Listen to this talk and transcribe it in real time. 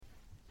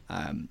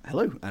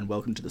Hello and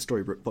welcome to the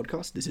Storybrooke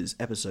podcast. This is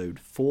episode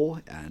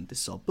 4 and this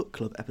is our book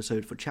club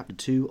episode for chapter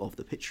 2 of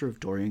The Picture of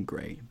Dorian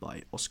Gray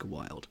by Oscar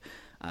Wilde.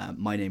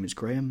 My name is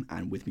Graham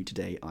and with me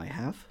today I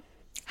have...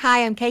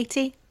 Hi, I'm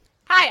Katie.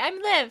 Hi,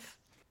 I'm Liv.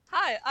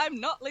 Hi, I'm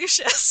not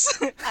Lucius.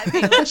 I'm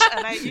Ailish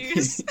and I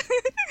use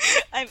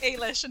I'm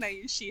Ailish and I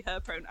use she/her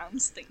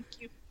pronouns. Thank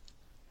you.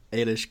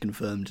 Ailish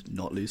confirmed,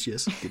 not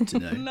Lucius. Good to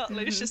know. Not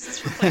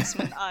Lucius's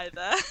replacement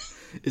either.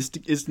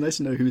 It's nice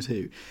to know who's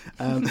who.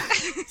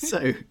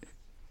 So,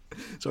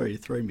 sorry, you're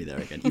throwing me there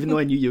again. Even though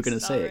I knew you were going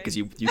to say it because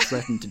you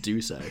threatened to do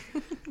so.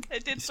 I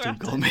did You still threaten.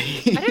 got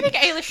me. I don't think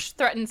Ailish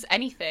threatens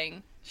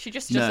anything. She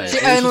just No. does She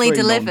it. Ailish is only very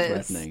delivers.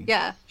 non-threatening.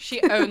 Yeah.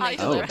 She only I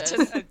delivers.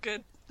 threaten a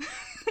good.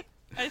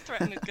 I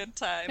threaten a good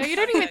time. No, you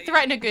don't even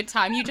threaten a good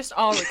time. You just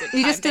are a good time.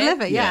 You just babe.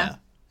 deliver, yeah.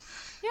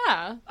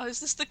 Yeah. Oh, is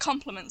this the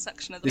compliment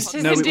section of the This,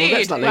 podcast? no, we'll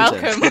get to that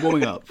later. Welcome. We're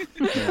warming up.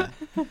 Yeah.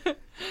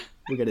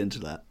 We'll get into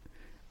that.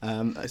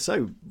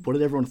 So, what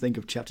did everyone think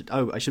of chapter...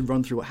 Oh, I should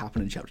run through what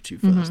happened in chapter 2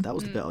 first. That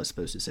was the bit I was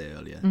supposed to say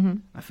earlier.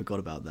 I forgot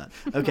about that.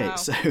 Okay, Wow.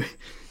 so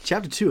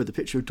chapter 2 of The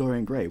Picture of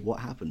Dorian Gray. What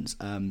happens?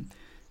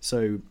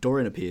 So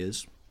Dorian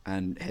appears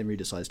and Henry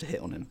decides to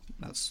hit on him.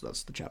 That's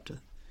the chapter.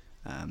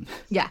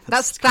 Yeah,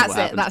 that's kind of it. what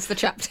happens. That's the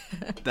chapter.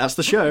 That's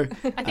the show.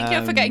 I think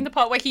you're forgetting the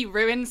part where he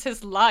ruins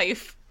his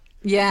life.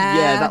 Yeah.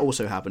 Yeah, that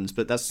also happens,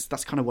 but that's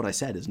kind of what I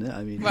said, isn't it?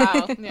 I mean,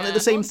 Wow. they're Yeah. the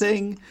same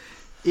thing.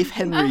 If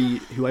Henry,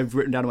 who I've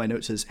written down in my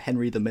notes as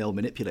Henry the male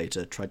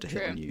manipulator, tried to hit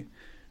True. on you,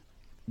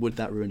 would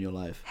that ruin your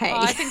life? Hey.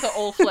 Well, I think that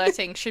all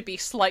flirting should be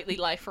slightly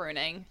life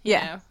ruining.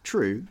 Yeah.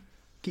 True.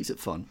 Keeps it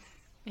fun.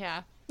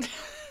 Yeah.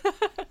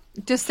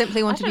 Just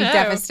simply want to I be don't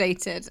know.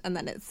 devastated and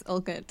then it's all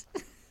good.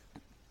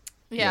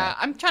 Yeah.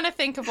 I'm trying to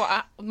think of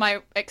what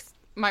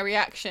my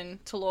reaction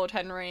to Lord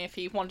Henry if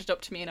he wandered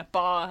up to me in a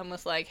bar and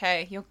was like,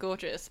 "Hey, you're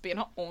gorgeous, but you're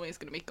not always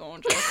going to be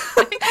gorgeous."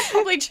 I think I'd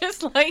probably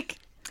just like.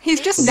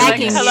 He's just Like,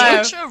 negging hello.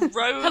 you. Such a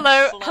rogue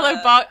Hello,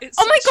 flirt. Bart. It's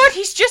Oh my such- god,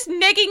 he's just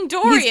negging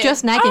Dorian. He's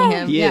just negging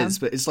him. He Yeah. is,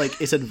 but it's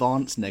like, it's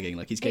advanced negging.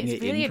 Like, he's getting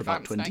It's it really in for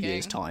about advanced 20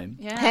 years' negging. time.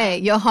 Yeah. Hey,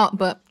 you're hot,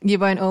 but you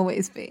won't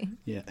always be.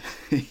 Yeah.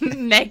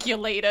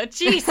 Negulator.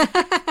 Jeez.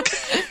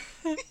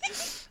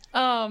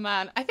 Oh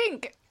man, I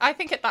think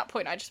at that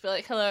point I'd just be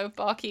like, "Hello,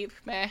 barkeep.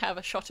 May I have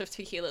a shot of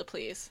tequila,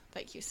 please?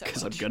 Thank you so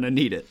Because I'm much." going to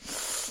need it.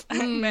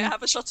 May I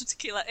have a shot of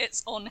tequila?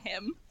 It's on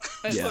him.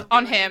 Yeah.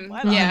 On him.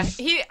 Why not?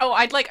 Yeah.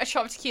 I'd like a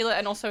shot of tequila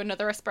and also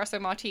another espresso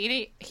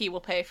martini. He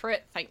will pay for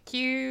it. Thank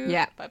you.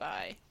 Yeah. Bye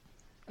bye.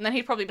 And then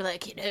he'd probably be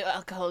like,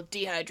 alcohol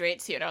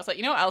dehydrates you. And I was like,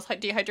 you know what else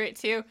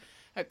dehydrates you?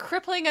 A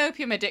crippling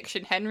opium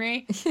addiction,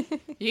 Henry.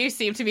 You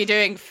seem to be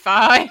doing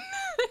fine.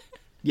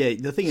 Yeah,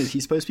 the thing is,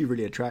 he's supposed to be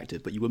really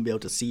attractive, but you wouldn't be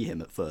able to see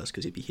him at first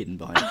because he'd be hidden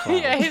behind a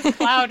cloud. Yeah, his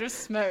cloud of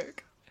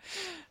smoke.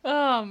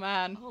 Oh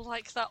man. Oh,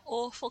 like that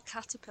awful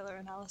caterpillar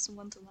in Alice in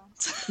Wonderland.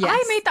 Yes.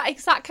 I made that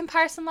exact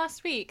comparison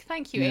last week.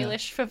 Thank you, Yeah.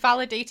 Ailish, for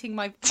validating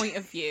my point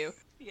of view.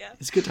 Yeah.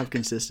 It's good to have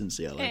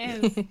consistency, I like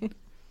it.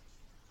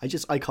 It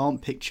is. I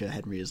can't picture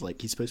Henry as,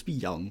 like, he's supposed to be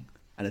young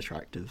and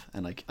attractive,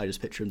 and, like, I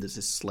just picture him as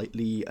this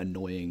slightly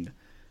annoying,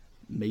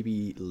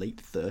 maybe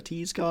late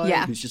 30s guy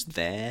Yeah. who's just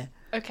there.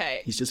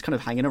 Okay, He's just kind of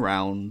hanging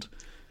around.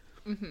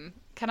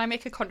 can I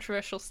make a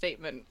controversial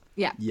statement?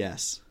 Yeah.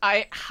 Yes.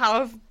 I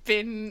have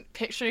been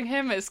picturing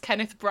him as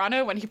Kenneth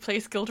Branagh when he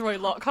plays Gilderoy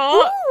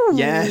Lockhart.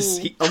 Yes.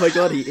 Oh my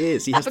god, he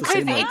is. He has the Because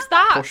same, like, it's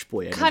that posh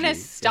boy energy. kind of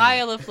Yeah.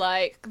 style of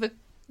like the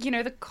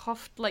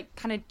coiffed, like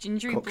kind of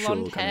gingery Cocksure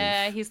blonde kind of-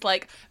 hair. He's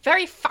like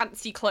very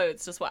fancy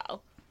clothes as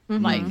well.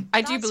 Like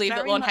I do That's believe that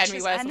very Lord much Henry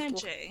his wears a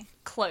energy.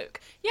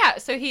 cloak. Yeah,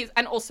 so he's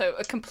and also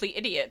a complete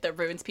idiot that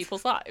ruins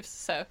people's lives.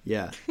 So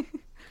Yeah.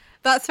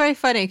 That's very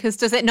funny because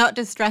does it not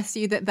distress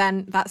you that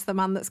then that's the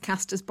man that's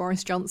cast as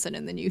Boris Johnson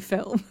in the new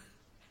film?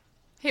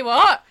 he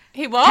what?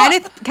 He what?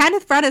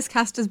 Kenneth Branagh's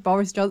cast as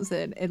Boris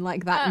Johnson in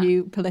like that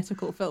new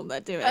political film they're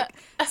doing.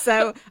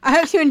 So I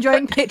hope you're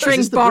enjoying picturing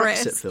this the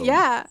Boris. Brexit film?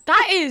 Yeah.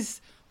 That is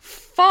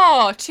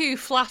far too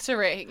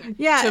flattering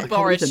Yeah. to I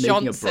Boris They're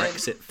making a Johnson.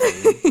 Brexit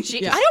film.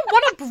 Gee, I don't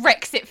want a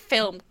Brexit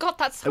film. God,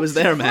 that's so I was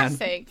there, man.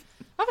 depressing.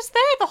 I was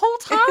there the whole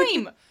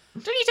time.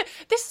 Don't need to.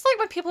 This is like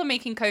when people are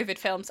making COVID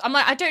films. I'm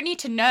like, I don't need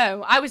to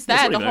know. I was It's there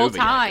not the even whole over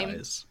yet, time.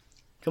 guys.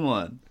 Come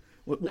on.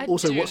 I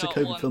Also, Do what's a not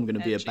COVID want film going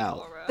to be edgy about?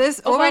 horror.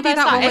 There's Well, already there's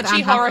that one with edgy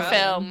Anne horror Hathaway.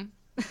 film.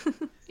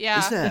 Yeah.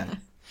 Is there?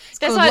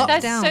 There's called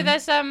there's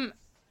Lockdown.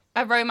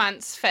 a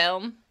romance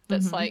film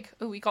that's like,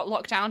 oh, we got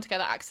locked down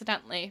together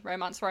accidentally.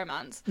 Romance.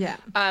 Yeah.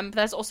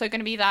 There's also going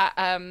to be that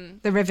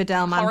The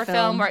Riverdale Man horror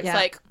film where it's yeah.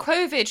 like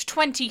COVID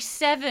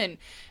 27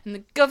 and the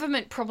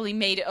government probably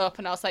made it up,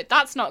 and I was like,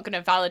 that's not going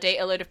to validate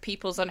a load of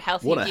people's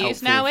unhealthy What a views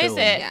helpful now, is film.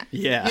 it? Yeah.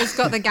 Yeah. He's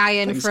got the guy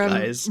in Thanks, from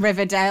guys.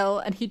 Riverdale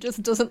and he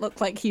just doesn't look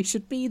like he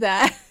should be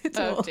there at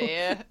Oh all.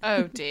 dear.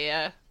 Oh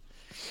dear.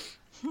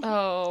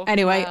 Oh.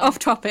 Anyway, well. off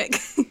topic.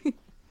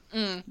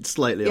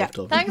 Slightly Yeah. off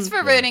topic. Thanks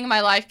for ruining my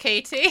life,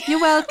 Katie.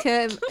 You're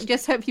welcome.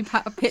 Just hope you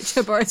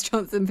picture Boris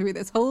Johnson through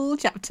this whole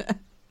chapter.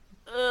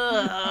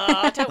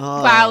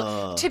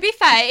 Wow. To be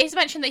fair, he's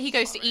mentioned that he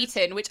goes to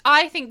Eton, which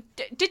I think...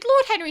 Did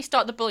Lord Henry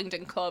start the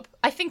Bullingdon Club?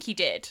 I think he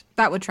did.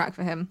 That would track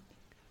for him.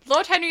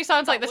 Lord Henry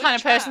sounds like the That kind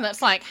would of person track.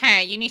 that's like,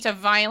 hey, you need to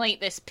violate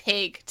this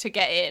pig to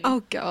get in.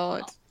 Oh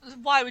god.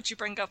 Why would you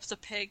bring up the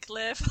pig,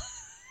 Liv?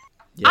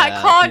 I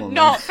Yeah, can't come on,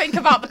 not man. think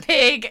about the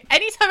pig.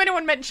 Anytime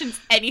anyone mentions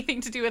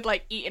anything to do with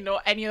like eating or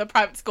any other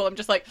private school, I'm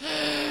just like,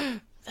 the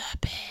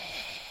pig.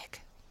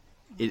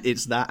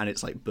 It's that, and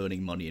it's like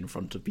burning money in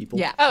front of people.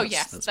 Yeah. Oh, That's-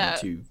 yes, That's my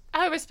that- two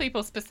I was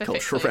people specifically.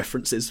 cultural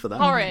references for that.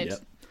 Horrid. Yep.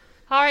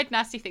 Horrid,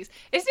 nasty things.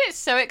 Isn't it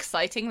so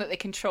exciting that they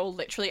control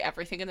literally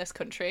everything in this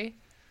country?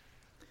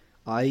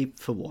 I,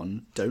 for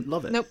one, don't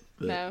love it. Nope.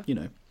 But, No. you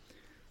know.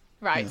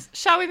 Right. Yeah.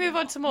 Shall we move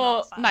on to more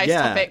Not fan. nice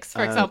Yeah, topics?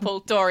 For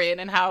example, Dorian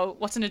and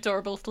what an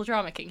adorable little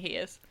drama king he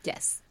is.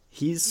 Yes.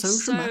 He's so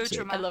dramatic.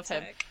 I love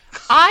him.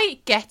 I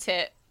get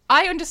it.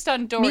 I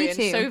understand Dorian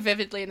too. so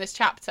vividly in this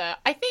chapter.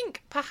 I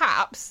think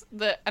perhaps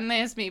that, and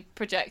there's me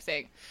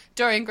projecting,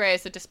 Dorian Gray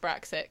is a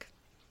dyspraxic.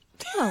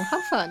 Oh,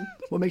 how fun.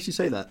 What makes you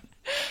say that?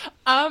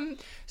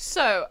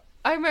 So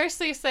I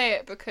mostly say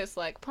it because,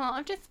 like,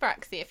 part of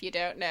dyspraxia, if you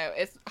don't know,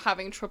 is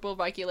having trouble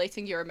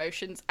regulating your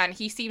emotions, and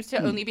he seems to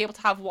only be able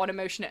to have one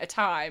emotion at a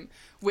time,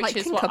 which Like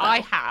is what Tinkerbell. I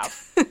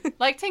have.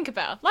 Like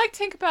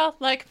Tinkerbell,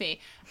 like me.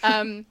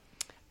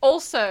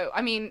 Also,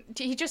 I mean,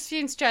 he just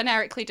seems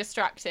generically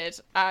distracted,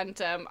 and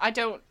I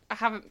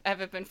haven't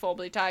ever been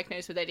formally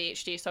diagnosed with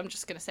ADHD, so I'm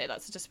just going to say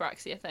that's a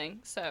dyspraxia thing.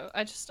 So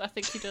I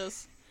think he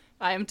does.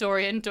 I am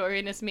Dorian.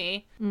 Dorian is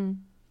me.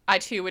 I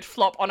too would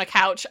flop on a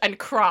couch and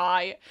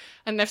cry.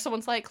 And if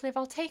someone's like, Liv,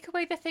 I'll take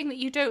away the thing that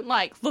you don't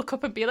like, look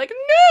up and be like, no,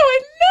 I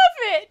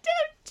love it.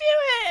 Don't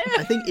do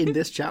I it. think in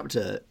this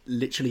chapter,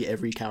 literally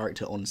every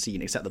character on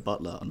scene, except the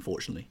butler,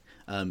 unfortunately,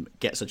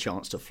 gets a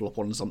chance to flop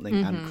on something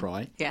and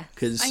cry. Yeah.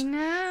 Because I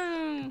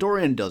know.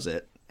 Dorian does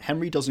it.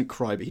 Henry doesn't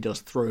cry, but he does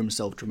throw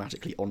himself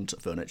dramatically onto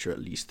furniture at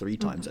least 3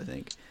 times, I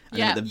think. And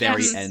Yeah, then at the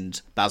very yes.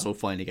 end, Basil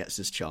finally gets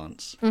his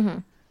chance.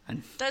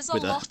 And There's a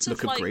with lot a of, look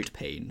of like, great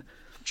pain.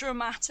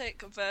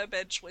 dramatic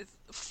verbiage with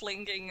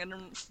flinging and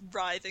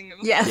writhing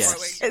and Yes.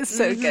 throwing. It's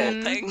so good.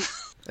 Whole thing.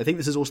 I think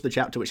this is also the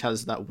chapter which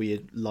has that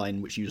weird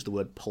line which used the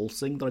word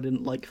pulsing that I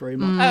didn't like very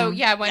much. Oh,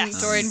 yeah, when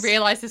Yes. Dorian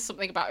realises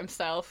something about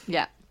himself.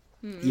 Yeah.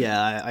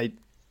 Yeah, I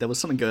there was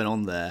something going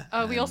on there.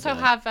 Oh, we and, also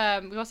have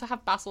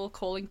Basil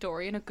calling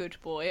Dorian a good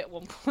boy at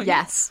one point.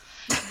 Yes.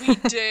 We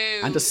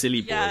do. And a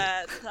silly boy.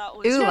 Yeah, that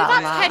was. Ooh, No, la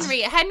that's la.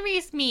 Henry.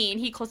 Henry's mean.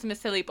 He calls him a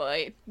silly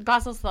boy.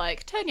 Basil's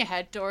like, turn your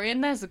head,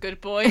 Dorian. There's a good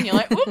boy. And you're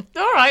like, oh,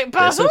 all right,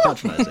 They're Basil. so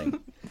patronising.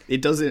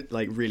 It doesn't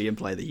like really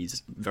imply that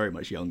he's very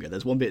much younger.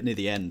 There's one bit near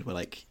the end where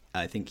like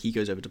I think he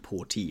goes over to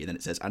pour tea, and then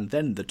it says, and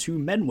then the 2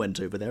 men went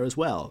over there as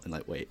well. And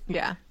like, wait,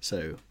 Yeah.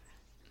 so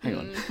hang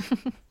on.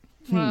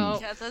 Well,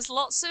 Yeah, there's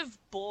lots of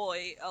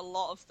boy a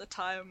lot of the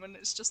time, and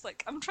it's just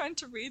like, I'm trying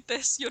to read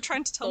this. You're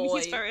trying to tell me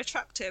he's Boy. very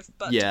attractive,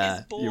 but Yeah,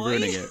 is boy you're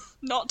ruining it.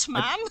 not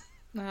man?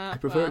 I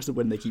prefer it to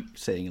when they keep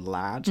saying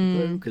lad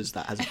though, because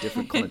that has a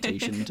different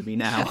connotation to me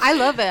now. I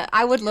love it.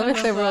 I would love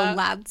if they were all that.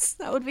 lads.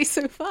 That would be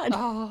so fun.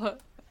 Oh,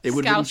 It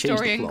would really Scouse change the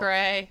Dorian plot.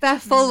 Gray. They're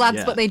full lads,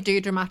 Yeah. but they do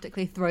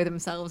dramatically throw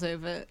themselves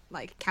over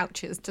like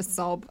couches to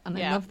sob, and I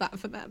Yeah. love that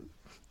for them.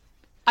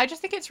 I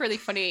just think it's really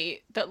funny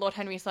that Lord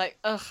Henry's like,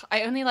 ugh,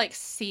 I only like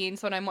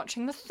scenes when I'm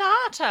watching the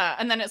theatre.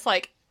 And then it's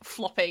like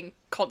flopping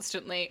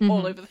constantly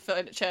all over the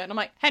furniture. And I'm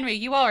like, Henry,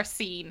 you are a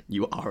scene.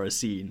 You are a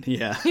scene,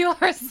 yeah. You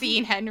are a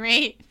scene,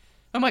 Henry.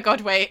 Oh my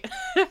god, wait.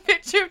 A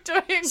picture of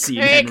Dorian Scene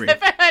Gray, Henry.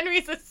 except for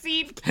Henry's a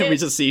scene kid.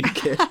 Henry's a scene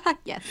kid.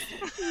 Yes.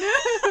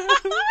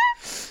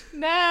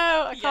 No,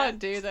 I can't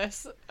do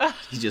this.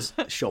 He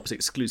just shops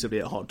exclusively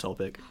at Hot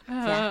Topic.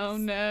 Oh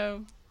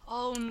no.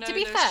 Oh no, To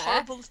be those fair-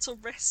 horrible little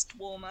wrist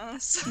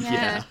warmers.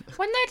 Yeah.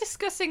 When they're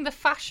discussing the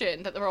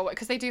fashion that they're all wearing,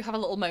 because they do have a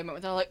little moment where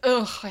they're like,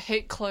 ugh, I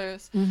hate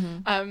clothes.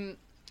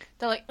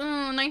 They're like,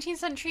 19th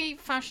century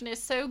fashion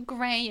is so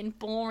grey and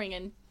boring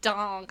and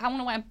dark. I want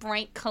to wear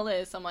bright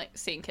colours. I'm like,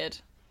 scene kid.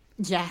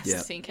 Yes. Yeah.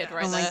 Scene kid Yeah.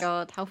 right Oh there. my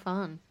god, how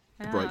fun.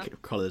 The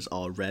bright colours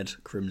are red,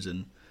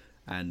 crimson,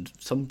 and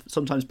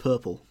sometimes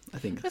purple. I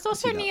think There's I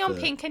also see that neon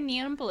for- pink and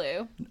neon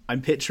blue.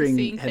 I'm picturing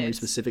Scene Henry kids.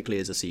 specifically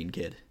as a scene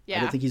kid. I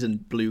Yeah. don't think he's a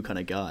blue kind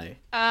of guy.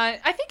 I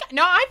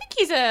think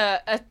he's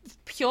a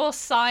pure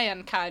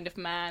cyan kind of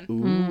man.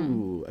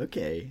 Ooh,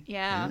 okay.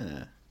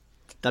 Yeah.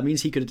 That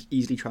means he could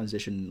easily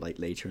transition like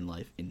later in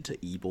life into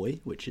e-boy,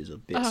 which is a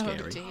bit Oh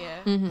scary. dear.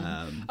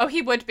 Oh,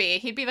 he would be.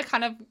 He'd be the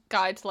kind of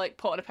guy to like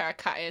put on a pair of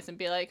cat ears and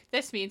be like,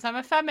 "This means I'm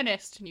a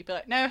feminist," and you'd be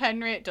like, "No,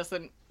 Henry, it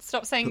doesn't.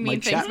 Stop saying But my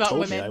mean things chat about told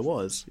women." me I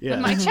was. Yeah.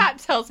 My chat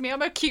tells me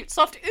I'm a cute,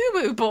 soft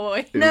uwu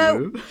boy. No.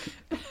 Ooh.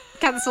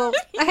 Cancelled.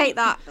 I hate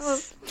that. Oh.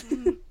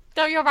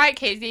 No, you're right,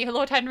 Casey.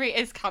 Lord Henry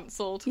is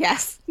cancelled.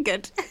 Yes.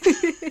 Good.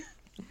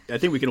 I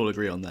think we can all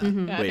agree on that.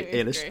 Yeah, I Wait, think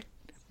we Alice, agree.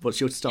 what's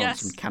your stance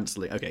Yes. on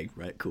cancelling? Okay,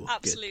 right, cool. Good.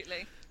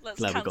 Absolutely. Let's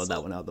Glad we cancel. got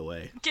that one out of the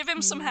way. Give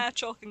him some hair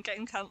chalk and get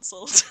him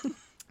cancelled.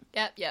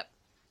 Yep.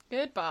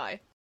 Goodbye.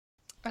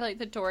 I like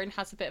that Dorian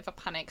has a bit of a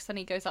panic, so then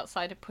he goes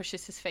outside and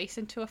pushes his face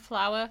into a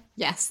flower.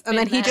 Yes. And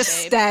then Been he there, just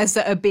babe. stares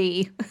at a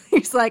bee.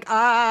 He's like,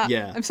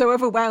 Yeah. I'm so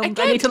overwhelmed.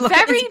 I Again, need to look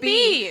at very this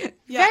bee. mean.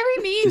 Very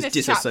mean, Just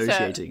this chapter.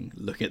 disassociating,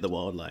 looking at the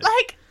wildlife.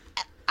 Like,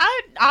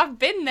 I've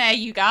been there,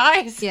 you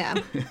guys. Yeah.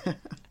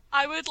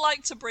 I would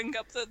like to bring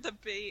up that the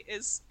bee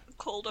is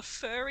called a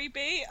furry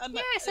bee, and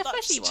Yeah, it's a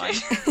that's fleshy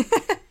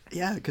one.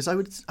 Yeah, because I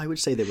would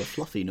say they were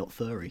fluffy, not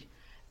furry.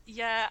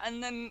 Yeah,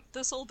 and then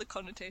there's all the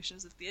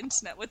connotations of the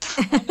internet with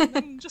that one, and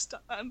then just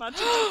imagine.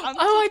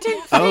 I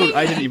didn't Oh, think.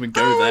 I didn't even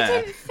go I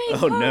there. didn't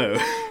think. Oh no.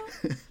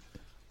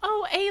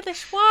 Oh,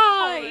 Ailish,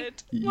 why?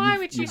 Horrid. Why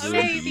would you You've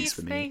ruined say bees these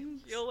for me.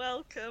 things? You're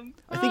welcome.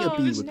 I think a Oh,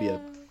 bee would be a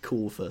no.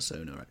 cool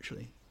fursona,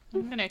 actually.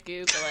 I'm gonna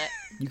Google it.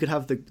 You could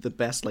have the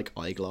best like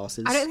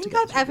eyeglasses. I don't to think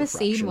get I've the sort of ever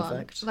seen refraction one.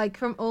 effect. Like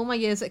from all my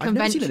years at I've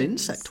never conventions. seen an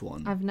insect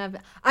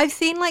one. I've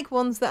seen like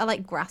ones that are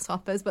like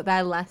grasshoppers, but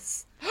they're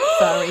less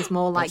furries,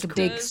 more like That's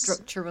big cool.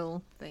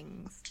 structural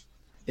things.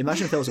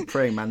 Imagine if there was a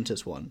praying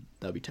mantis one.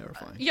 That would be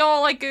terrifying.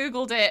 Y'all, I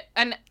googled it,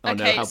 and Oh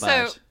no, okay, how so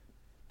bad?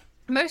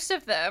 most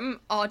of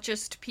them are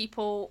just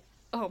people.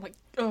 Oh my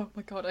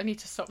god! I need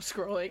to stop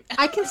scrolling.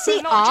 I can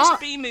see Not just art.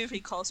 bee movie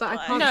cosplay. but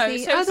I can't No,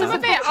 see- so oh, some there's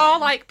of a- it are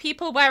like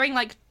people wearing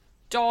like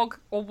dog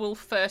or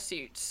wolf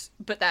fursuits,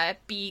 but they're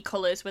bee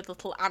colours with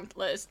little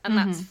antlers, and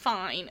that's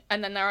fine.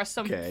 And then there are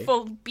some Okay.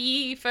 full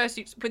bee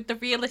fursuits with the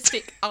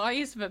realistic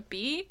eyes of a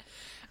bee.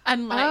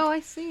 And like Oh, I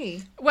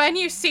see. when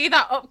you see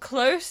that up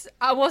close,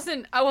 I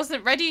wasn't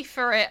ready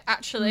for it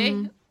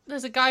actually.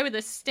 There's a guy with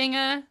a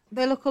stinger.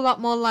 They look a lot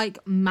more like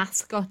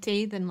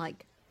mascotty than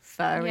like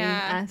furry.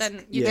 Yeah,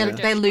 than your Yeah. They're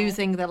traditional.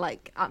 losing the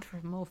like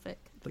anthropomorphic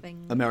Like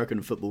thing.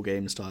 American football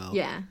game style.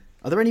 Yeah.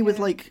 Are there any with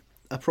like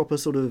a proper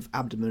sort of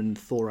abdomen,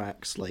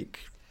 thorax, like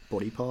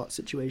body part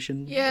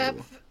situation? Yep.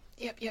 Or-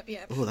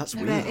 Yep. Oh, that's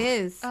There weird. There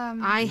is.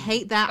 I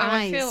hate their Oh,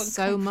 I feel eyes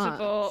so much.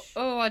 uncomfortable.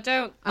 Oh, I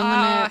don't. I'm I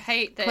gonna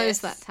hate this. close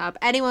that tab.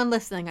 Anyone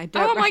listening, I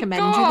don't Oh my recommend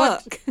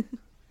God. you look.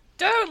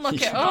 Don't look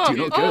Do it up.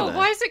 not go Oh, there.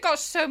 why has it got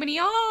so many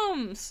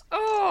arms?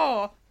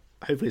 Oh.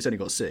 Hopefully, it's only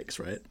got 6,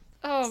 right?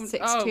 Oh,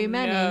 Six oh, too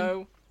many.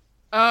 No.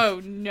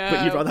 Oh no.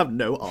 But you'd rather have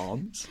no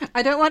arms.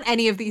 I don't want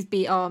any of these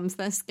bee arms.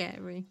 They're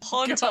scary.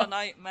 Haunt our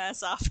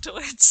nightmares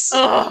afterwards.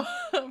 Oh,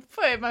 I'm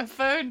putting my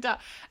phone down.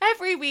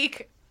 Every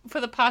week for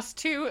the past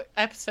 2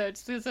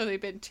 episodes, there's only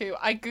been 2,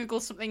 I Google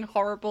something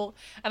horrible,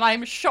 and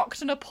I'm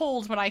shocked and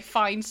appalled when I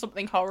find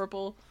something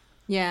horrible.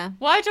 Yeah.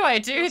 Why do I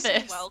do You're so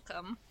this?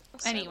 welcome. You're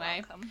so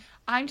Anyway. welcome.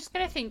 I'm just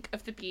going to think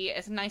of the bee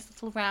as a nice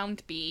little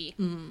round bee.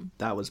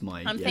 That was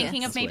my. I'm yeah,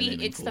 thinking of that's what I'm maybe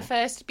aiming it's for. the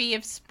first bee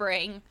of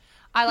spring.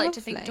 I like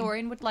to think Lovely.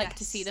 Dorian would like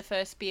to Yes. see the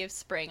first bee of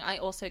spring. I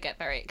also get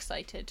very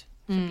excited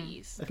for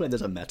bees. I feel like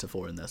there's a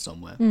metaphor in there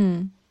somewhere.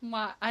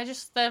 Why?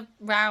 They're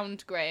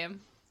round,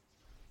 Graham.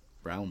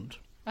 Round.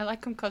 I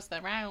like them because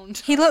they're round.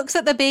 He looks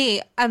at the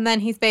bee and then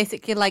he's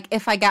basically like,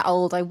 if I get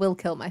old, I will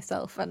kill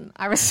myself. And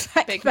I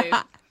respect Big that.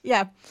 move.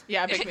 Yeah.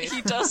 Yeah, big He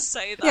move. does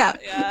say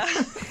that, yeah.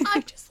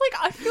 I'm just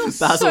like, I feel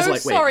Basil's so like,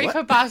 wait, sorry what?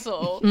 for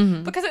Basil.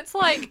 Because it's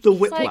like... The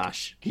he's like,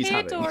 whiplash he's Here,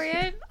 having.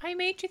 Dorian, I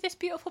made you this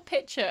beautiful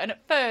picture. And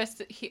at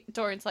first,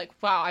 Dorian's like,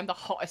 wow, I'm the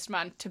hottest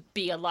man to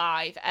be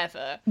alive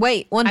ever.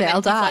 Wait, one day And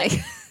I'll then die.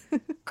 he's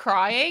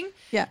Crying.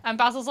 Yeah. And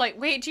Basil's like,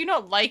 wait, do you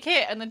not like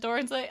it? And then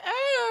Dorian's like,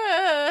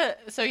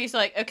 So he's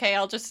like, okay,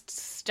 I'll just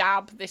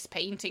stab this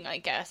painting, I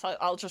guess.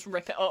 I'll just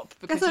rip it up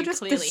because Guess I'll you just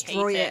clearly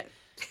destroy hate it.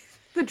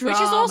 The Which is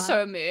drama.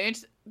 also a mood.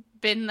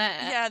 Been there.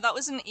 Yeah, that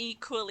was an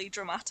equally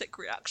dramatic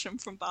reaction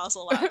from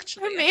Basil,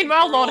 actually. I think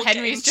Meanwhile, we're all Lord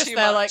Henry's getting just too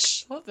there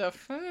much. like, what the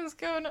fuck is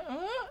going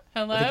on?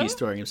 Hello? I think he's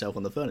throwing himself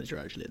on the furniture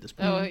actually at this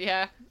point. Oh,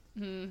 yeah.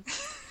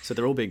 So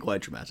they're all being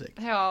quite dramatic.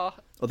 They are.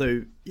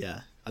 Although,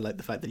 yeah, I like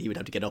the fact that he would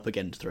have to get up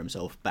again to throw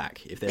himself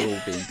back if they're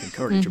all being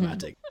concurrently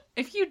dramatic.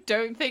 If you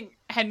don't think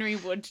Henry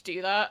would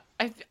do that,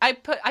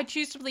 I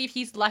choose to believe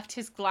he's left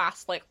his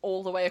glass like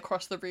all the way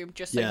across the room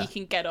just so Yeah. he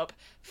can get up,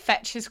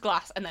 fetch his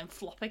glass, and then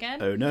flop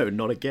again. Oh no,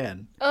 not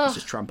again. Ugh, It's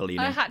just trampolining.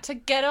 I had to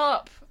get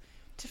up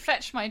to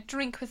fetch my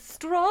drink with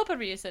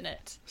strawberries in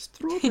it.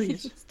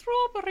 Strawberries.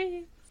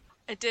 Strawberries.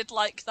 I did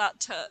like that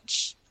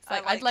touch. It's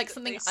like, I I'd like that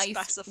something they iced with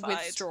specified.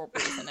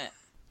 strawberries in it.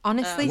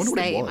 Honestly, I wonder what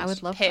it same. was. I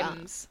would love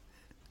Pims.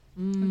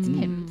 It's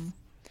Pims.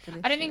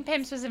 I don't think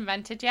Pims was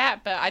invented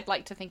yet, but I'd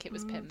like to think it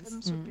was Pims.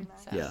 Pims would be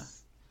nice. So. Yeah.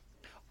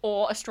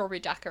 Or a strawberry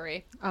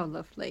daiquiri. that. Oh,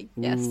 lovely.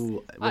 Yes.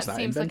 Ooh, was That that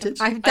seems like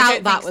invented? I don't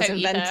doubt that think was so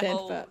either. invented,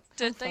 Oh, but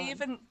did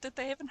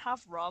they even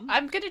have rum?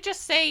 I'm gonna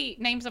just say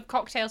names of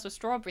cocktails with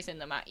strawberries in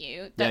them at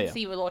you. Don't Yeah.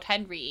 see what Lord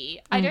Henry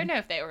eat. I don't know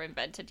if they were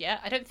invented yet.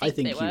 I don't I think,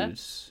 think they he were.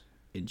 would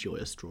enjoy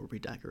a strawberry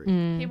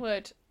daiquiri. He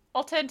would.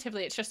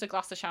 Alternatively, it's just a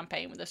glass of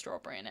champagne with a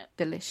strawberry in it.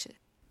 delicious.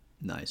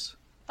 Nice.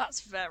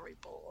 That's very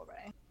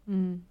boring.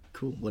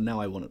 Cool. Well,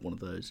 now I want one of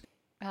those.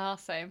 Ah,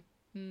 same.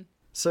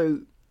 So,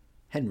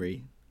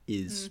 Henry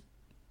is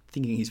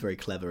thinking he's very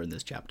clever in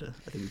this chapter.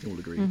 I think we can all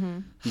agree.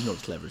 He's not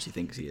as clever as he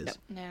thinks he is.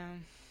 No.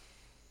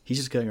 He's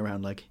just going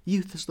around like,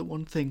 youth is the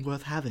one thing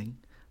worth having.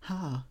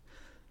 Ha.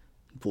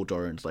 And poor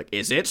Dorian's like,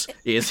 is it?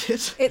 Is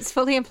it? It's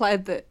fully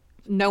implied that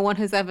no one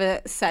has ever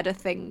said a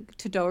thing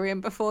to Dorian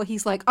before.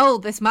 He's like, oh,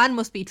 this man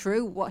must be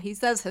true. What he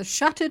says has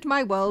shattered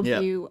my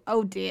worldview.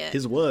 Oh, dear.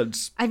 His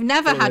words. I've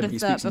never follow had him. a He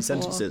thought speaks in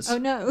before. sentences. Oh,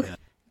 no. Yeah.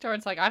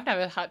 Doran's like, I've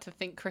never had to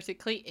think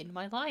critically in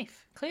my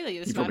life. Clearly,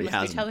 this He man probably must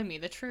hasn't. be telling me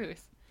the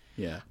truth.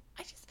 Yeah.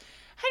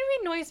 Henry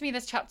annoys me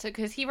this chapter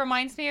because he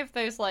reminds me of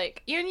those,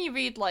 like, you know, when you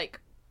read, like,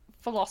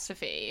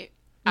 philosophy,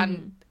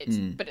 and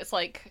it's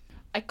like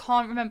I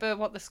can't remember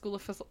what the school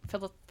of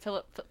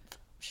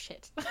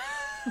shit.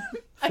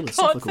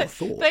 Philosophical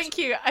thought. Thank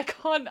you. I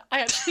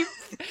actually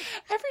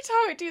every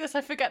time I do this,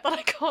 I forget that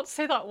I can't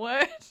say that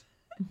word.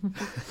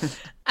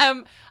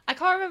 I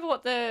can't remember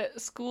what the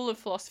school of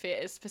philosophy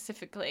is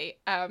specifically,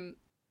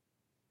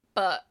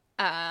 but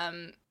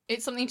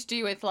it's something to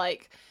do with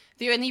like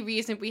the only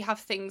reason we have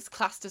things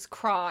classed as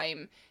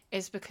crime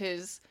is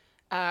because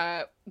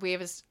we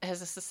as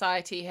a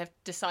society have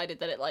decided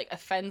that it like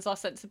offends our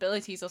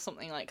sensibilities or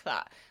something like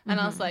that. And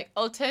I was like,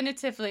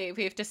 alternatively,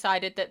 we've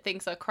decided that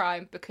things are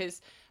crime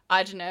because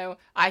I don't know.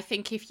 I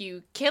think if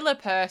you kill a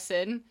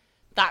person,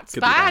 that's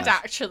bad.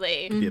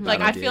 Actually.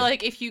 Like I feel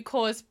like if you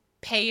cause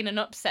pain and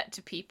upset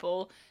to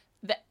people,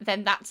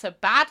 then that's a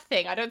bad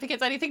thing. I don't think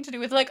it's anything to do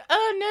with like,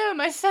 oh no,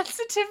 my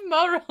sensitive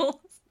morals.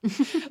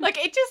 Like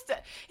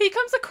he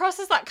comes across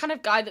as that kind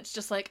of guy that's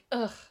just like,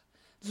 ugh,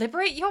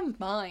 liberate your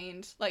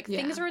mind. Like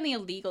things are only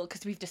illegal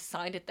because we've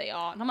decided they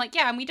are. And I'm like,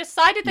 yeah, and we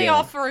decided they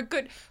are for a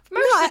good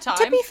most of the time.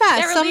 To be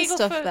fair, some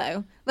stuff for...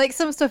 though, like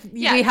some stuff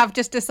we have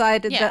just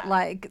decided that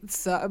like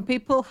certain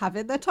people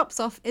having their tops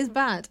off is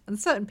bad, and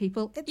certain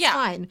people it's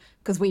fine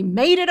because we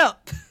made it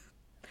up.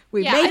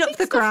 We made up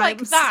the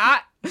crimes.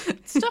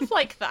 Stuff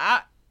like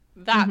that,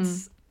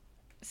 that's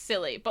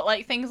silly. But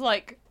like things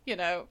like, you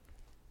know,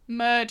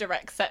 murder,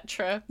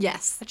 etc.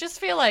 Yes. I just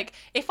feel like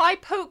if I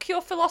poke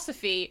your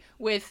philosophy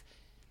with,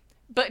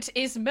 but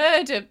is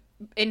murder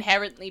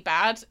inherently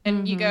bad,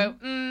 and you go,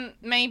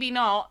 maybe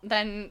not,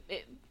 then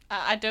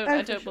I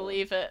don't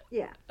believe it.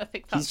 Yeah. I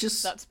think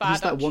that's bad.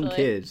 He's that one actually.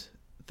 kid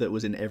that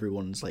was in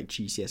everyone's like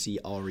GCSE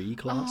RE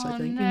class, I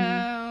think.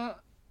 No.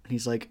 And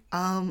he's like,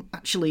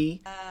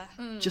 actually,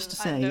 just to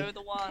say, I know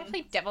the one. I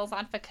play devil's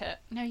advocate.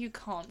 No, you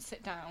can't.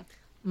 Sit down.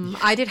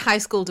 I did high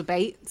school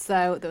debate,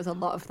 so there was a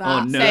lot of that.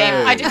 Oh, no.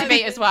 Same. I did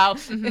debate as well.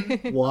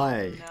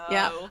 why? No.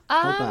 Yeah.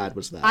 How bad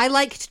was that? I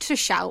liked to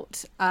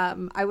shout.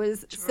 I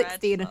was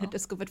 16 and had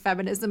discovered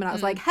feminism, and I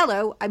was like,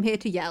 hello, I'm here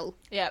to yell.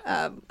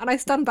 Yeah. And I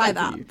stand by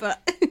that, you.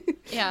 but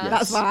Yeah.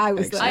 that's why I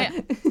was there.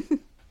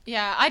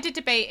 Yeah, I did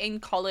debate in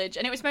college,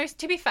 and it was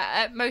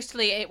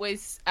mostly it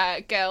was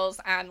girls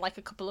and like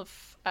a couple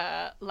of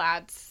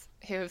lads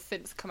who have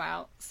since come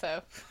out.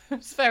 So it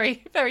was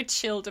very, very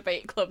chill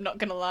debate club, not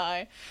gonna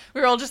lie.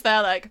 We were all just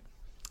there like,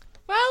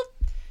 well,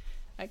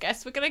 I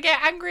guess we're gonna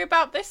get angry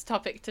about this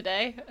topic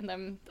today. And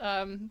then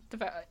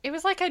it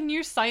was like a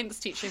new science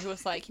teacher who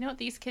was like, you know what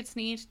these kids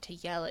need? To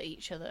yell at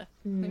each other.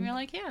 And we were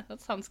like, yeah, that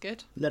sounds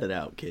good. Let it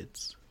out,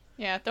 kids.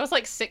 Yeah, there was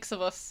like 6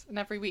 of us, and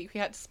every week we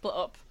had to split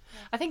up.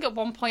 I think at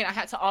one point I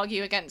had to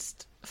argue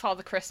against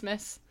Father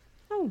Christmas,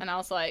 and I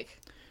was like,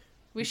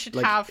 we should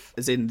Like, have...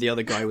 as in the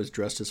other guy was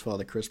dressed as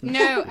Father Christmas?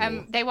 No,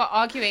 Or- they were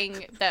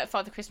arguing that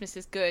Father Christmas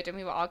is good, and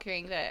we were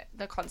arguing that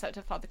the concept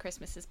of Father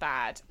Christmas is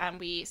bad, and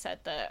we said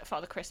that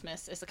Father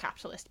Christmas is a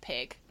capitalist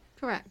pig.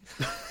 Correct.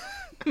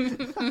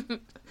 I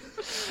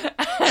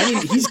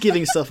mean, he's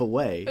giving stuff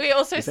away. We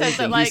also If said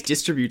anything, that, like, he's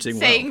distributing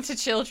saying wealth. to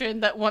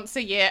children that once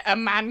a year a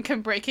man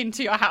can break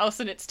into your house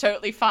and it's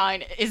totally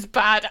fine is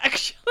bad,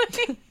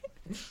 actually.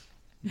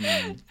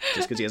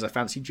 Just because he has a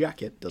fancy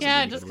jacket doesn't Yeah,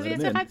 mean you just can because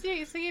let him in.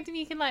 it's so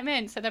you can let him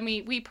in. So then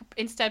we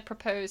instead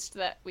proposed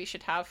that we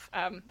should have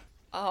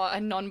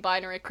a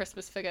non-binary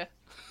Christmas figure.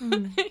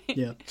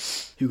 Yeah,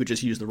 who could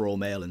just use the Royal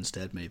Mail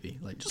instead? Maybe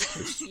like just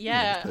post,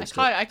 Yeah, just post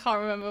I can't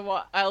remember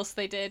what else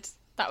they did.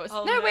 That was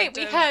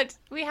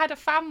we had a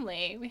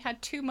family. We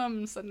had 2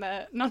 mums and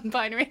their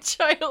non-binary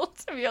child.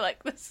 And we were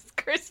like, this is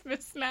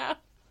Christmas now.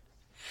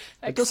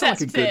 It does sound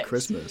like a Accept good it.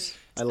 Christmas.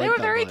 I They like were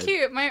that very vibe.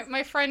 cute.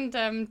 My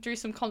friend drew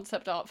some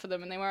concept art for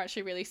them, and they were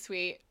actually really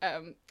sweet.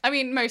 I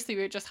mean, mostly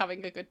we were just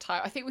having a good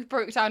time. I think we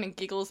broke down in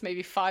giggles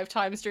maybe 5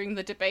 times during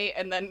the debate,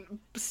 and then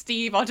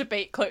Steve, our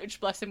debate coach,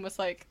 bless him, was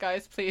like,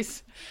 "Guys,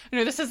 please,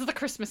 this is the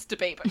Christmas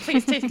debate, but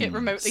please take it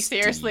remotely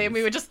seriously." And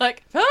we were just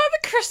like, "The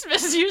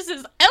Christmas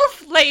uses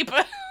elf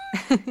labor."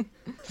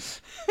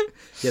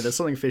 Yeah, there's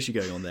something fishy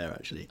going on there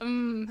actually.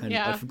 And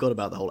yeah. I forgot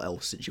about the whole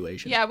elf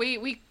situation. Yeah,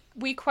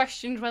 we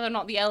questioned whether or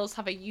not the elves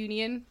have a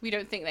union. We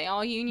don't think they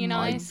are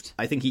unionized.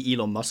 I think he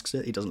Elon Musks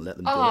it. He doesn't let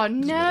them do Oh, it.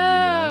 Doesn't let them no.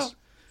 unionize.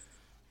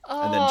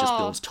 And then just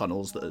builds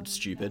tunnels that are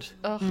stupid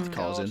with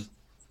cars God. in.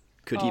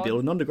 Could he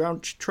build an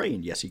underground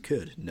train? Yes, he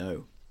could.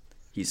 No.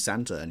 He's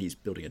Santa and he's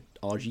building an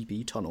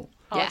RGB tunnel.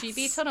 Yes.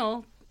 RGB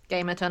tunnel.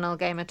 Gamer tunnel,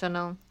 gamer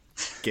tunnel.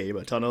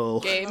 Gamer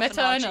tunnel. Gamer Love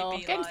an tunnel.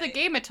 RGB Get into the light.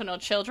 gamer tunnel,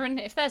 children.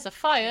 If there's a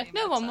fire,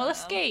 no one will tunnel.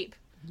 escape.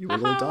 You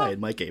will all die in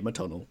my gamer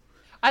tunnel.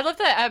 I love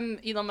that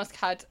Elon Musk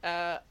had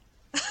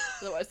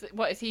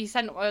what is he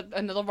sent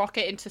another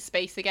rocket into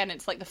space again?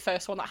 It's like the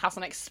first one that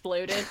hasn't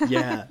exploded.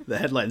 Yeah, the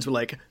headlines were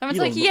like, I was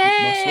Elon like, Musk's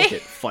yay!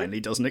 rocket finally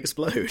doesn't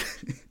explode.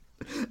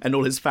 And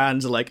all his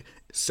fans are like,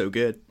 so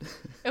good.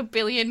 $1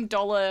 billion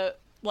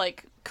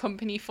like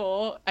company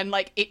for, and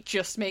like it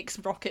just makes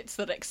rockets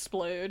that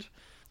explode.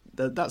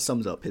 That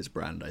sums up his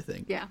brand, I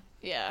think. Yeah.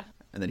 Yeah.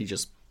 And then he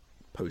just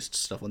posts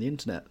stuff on the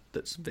internet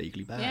that's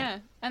vaguely bad. Yeah.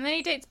 And then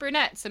he dates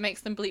brunettes and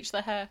makes them bleach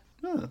their hair.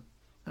 Oh,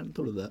 I hadn't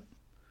thought of that.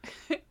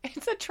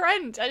 It's a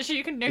trend, as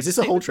you can notice. Is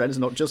this a whole trend? It's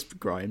not just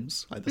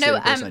Grimes. The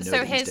same person I know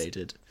that he's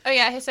dated. Oh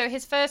yeah, so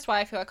his first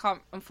wife, who I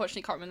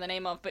unfortunately can't remember the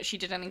name of, but she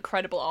did an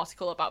incredible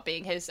article about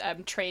being his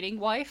training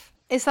wife.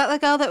 Is that the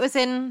girl that was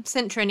in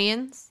St.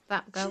 Trinian's?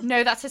 That girl?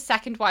 No, that's his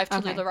second wife,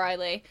 Tallulah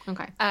Riley.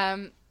 Okay.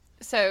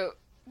 So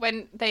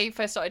when they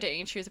first started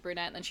dating, she was a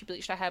brunette, and then she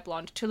bleached her hair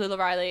blonde. Tallulah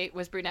Riley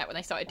was brunette when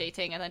they started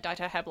dating, and then dyed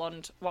her hair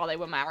blonde while they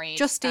were married.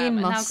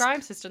 Justine Moss. And now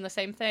Grimes has done the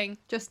same thing.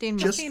 Justine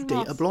Moss. Just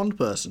date a blonde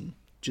person.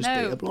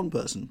 Date a blonde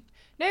person.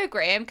 No,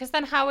 Graham, because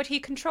then how would he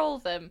control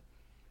them?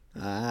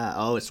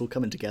 It's all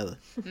coming together.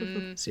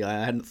 See,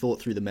 I hadn't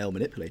thought through the male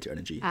manipulator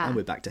energy. And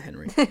we're back to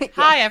Henry.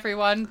 Hi,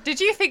 everyone. Did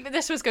you think that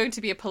this was going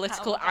to be a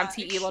political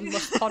anti-Elon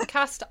Musk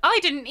podcast? I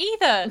didn't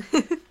either.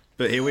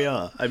 But here we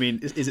are. I mean,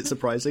 is it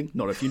surprising?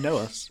 Not if you know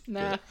us.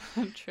 No,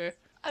 true.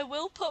 I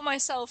will put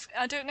myself...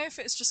 I don't know if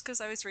it's just because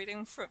I was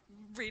reading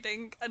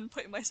and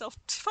putting myself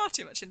far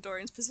too much in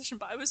Dorian's position,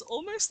 but I was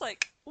almost,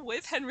 like,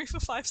 with Henry for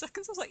 5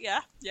 seconds. I was like,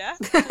 yeah.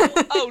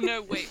 Oh,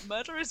 no, wait,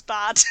 murder is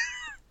bad.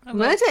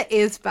 Murder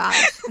is bad.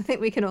 I think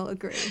we can all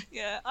agree.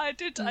 Yeah, I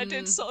did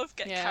sort of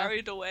get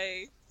carried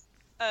away.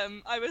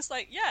 I was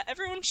like, yeah,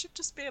 everyone should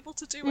just be able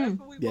to do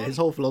whatever we want. Yeah, his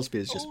whole philosophy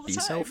is just be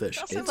selfish.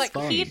 It's like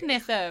fine.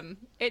 Hedonism.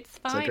 It's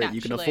fine, so great,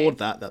 you can afford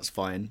that, that's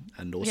fine.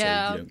 And also,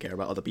 you don't care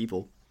about other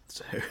people.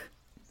 So,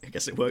 I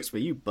guess it works for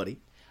you, buddy.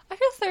 I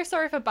feel so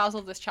sorry for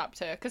Basil this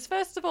chapter, because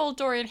first of all,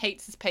 Dorian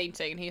hates his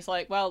painting, and he's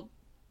like, well...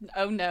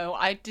 oh no,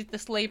 I did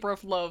this labour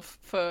of love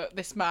for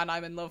this man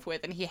I'm in love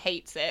with, and he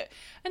hates it.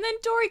 And then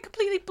Dory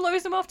completely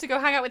blows him off to go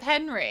hang out with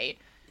Henry.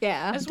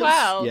 Yeah. As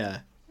well. Yeah.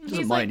 He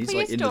doesn't mind, he's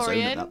like in the zone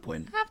at that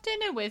point. Have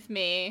dinner with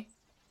me.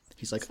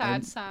 He's like,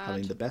 I'm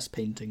having the best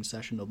painting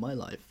session of my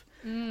life.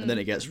 And then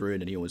it gets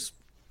ruined and he always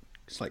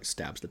just like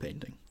stabs the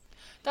painting.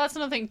 That's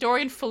another thing.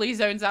 Dorian fully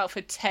zones out for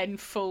 10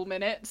 full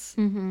minutes.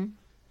 Mm-hmm.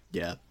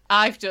 Yeah.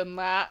 I've done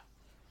that.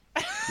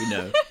 We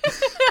know.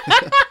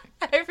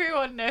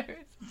 Everyone knows.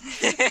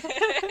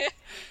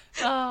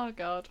 Oh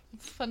god,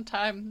 it's a fun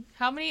time.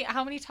 How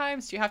many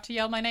times do you have to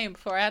yell my name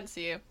before I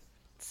answer you?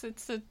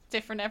 It's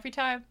different every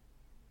time.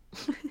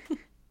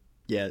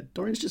 Yeah,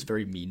 Dorian's just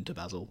very mean to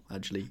Basil,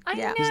 actually. I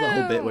know. There's that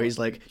whole bit where he's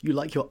like, you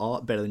like your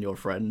art better than your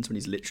friends, when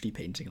he's literally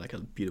painting like a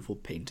beautiful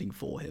painting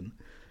for him.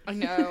 I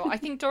know. I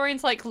think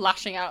Dorian's like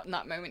lashing out in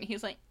that moment.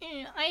 He's like,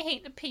 I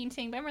hate the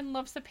painting, but everyone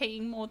loves the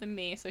painting more than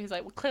me. So he's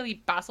like, well, clearly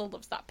Basil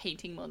loves that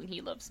painting more than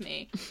he loves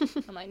me.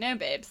 I'm like, no,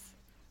 babes.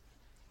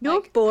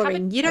 You're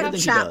boring. You don't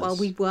chat while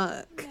we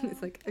work. Yeah.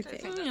 It's like,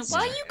 okay. Why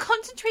are you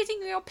concentrating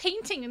on your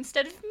painting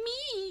instead of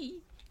me?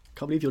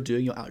 Can't believe you're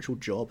doing your actual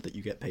job that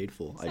you get paid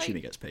for. I assume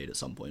he gets paid at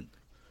some point.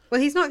 Well,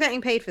 he's not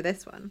getting paid for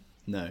this one.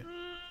 No.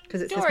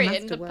 Because it's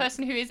Dorian, the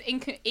person who is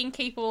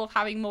incapable of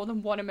having more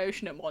than one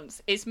emotion at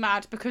once, is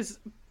mad because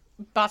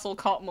Basil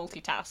can't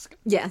multitask.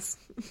 Yes.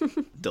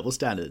 Double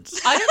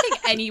standards. I don't think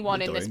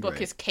anyone in this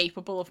book is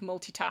capable of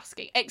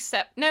multitasking,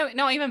 except... No,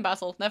 not even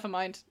Basil. Never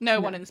mind. No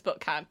one in this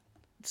book can.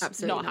 It's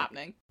absolutely not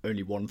happening.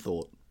 Only one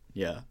thought.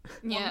 Yeah.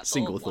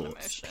 Single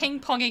thoughts.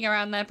 Ping-ponging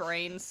around their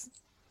brains.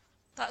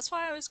 That's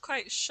why I was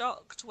quite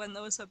shocked when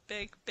there was a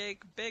big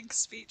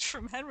speech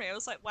from Henry. I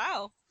was like,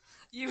 wow,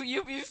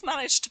 you've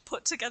managed to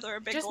put together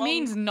a big just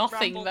means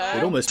nothing, though.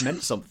 It almost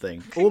meant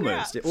something.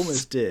 Almost. It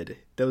almost did.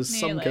 There was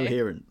some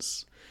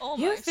coherence.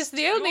 Youth is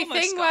the only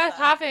thing worth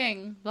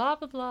having. Blah,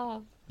 blah,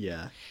 blah.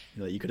 Yeah.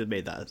 You could have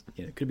made that,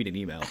 it could have been an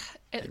email.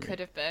 It could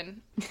have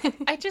been.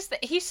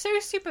 He's so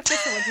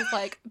superficial when he's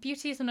like,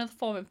 beauty is another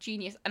form of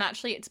genius. And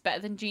actually it's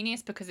better than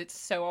genius because it's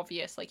so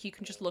obvious. Like, you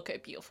can just look at a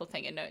beautiful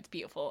thing and know it's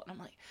beautiful. And I'm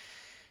like,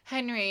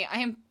 Henry, I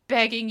am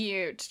begging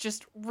you to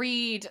just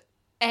read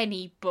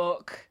any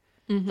book.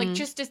 Mm-hmm. Like,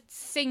 just a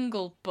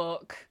single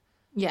book.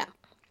 Yeah.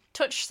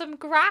 Touch some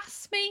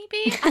grass,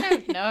 maybe? I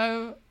don't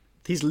know.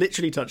 He's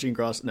literally touching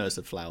grass. No, it's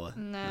a flower.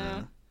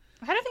 No.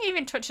 I don't think he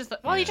even touches them.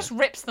 Well, he just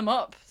rips them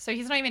up. So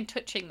he's not even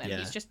touching them. Yeah.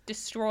 He's just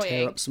destroying.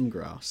 Tear up some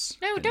grass.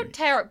 No, Henry. Don't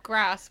tear up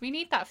grass. We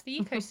need that for the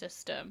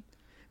ecosystem.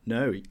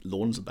 No,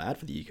 lawns are bad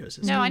for the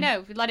ecosystem. No, I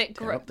know. Let it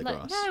grow. Tear up the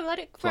grass. No, let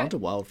it grow. Plant a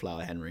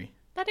wildflower, Henry.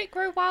 Let it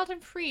grow wild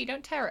and free.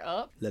 Don't tear it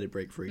up. Let it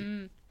break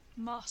free.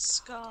 Moss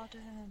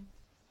garden.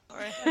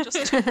 Sorry, I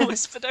just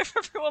whispered over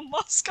everyone.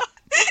 Moss garden.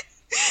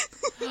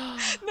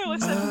 No, I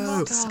said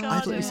moss garden. I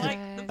thought you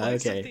said...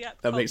 Okay,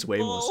 that makes way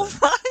more sense.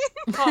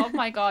 Part of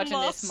my garden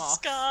is moss.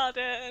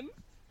 Garden.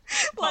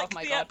 Part of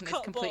my garden is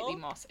completely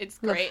moss. It's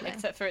great,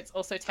 except for it's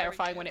also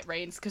terrifying when it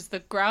rains because the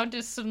ground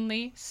is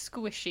suddenly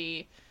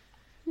squishy.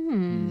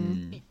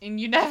 And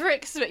you never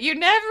expect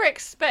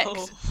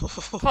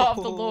part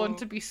of the lawn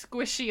to be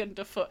squishy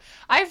underfoot.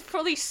 I've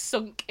probably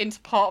sunk into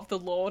part of the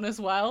lawn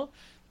as well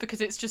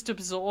because it's just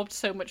absorbed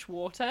so much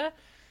water.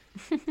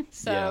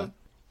 So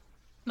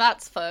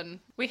that's fun.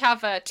 We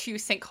have 2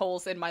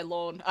 sinkholes in my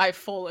lawn. I've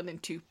fallen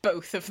into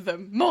both of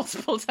them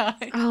multiple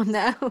times. Oh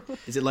no.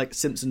 Is it like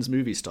Simpsons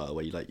movie style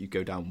where you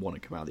go down one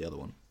and come out the other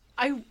one?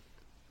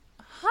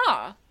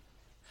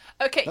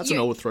 Okay, That's an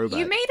old throwback.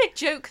 You made a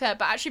joke there,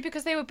 but actually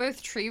because they were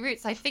both tree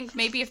roots, I think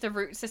maybe if the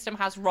root system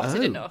has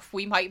rotted enough,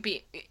 we might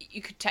be...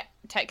 You could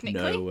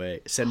technically... No way.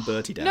 Send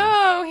Bertie down.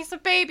 No, he's a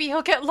baby.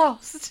 He'll get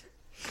lost.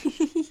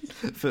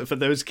 For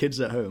those kids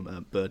at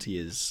home, Bertie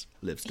is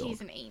Liv's dog.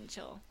 He's an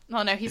angel.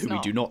 No, he's who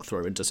not. We do not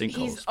throw into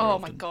sinkholes. Oh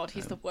often. my god,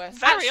 he's the worst.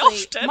 Very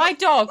often. My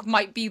dog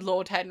might be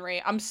Lord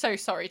Henry. I'm so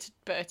sorry to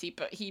Bertie,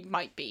 but he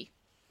might be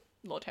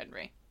Lord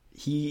Henry.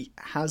 He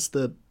has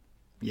the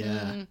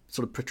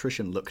sort of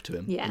patrician look to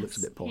him. Yes. He looks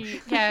a bit posh.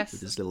 Yes. With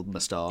his little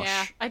moustache.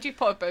 Yeah, I do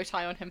put a bow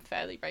tie on him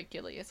fairly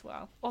regularly as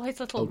well. All his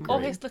little,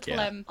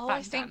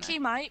 I think he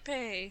might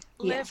be.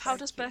 Liv, how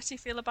does Bertie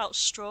feel about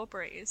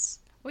strawberries?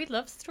 We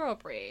love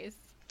strawberries.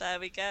 There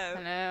we go.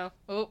 I know.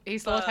 Oh,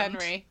 he's Lord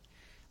Henry.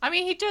 I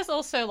mean, he does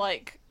also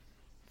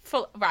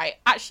right.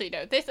 Actually,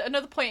 no. This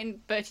another point in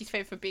Bertie's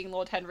favour for being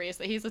Lord Henry is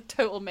that he's a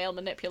total male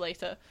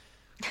manipulator.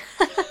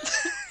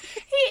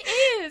 He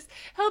is.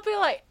 He'll be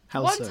like,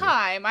 one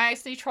time I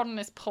actually trod on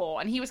his paw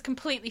and he was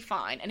completely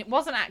fine and it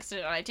was an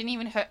accident and I didn't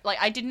even hurt.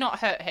 I did not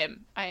hurt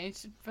him.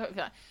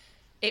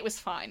 It was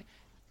fine.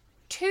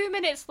 2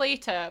 minutes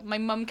later, my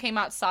mum came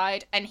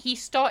outside and he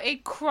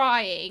started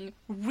crying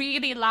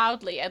really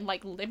loudly and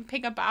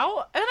limping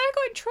about, and I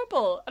got in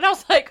trouble. And I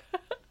was like,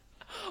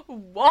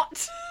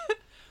 "What?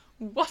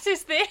 What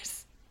is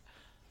this?"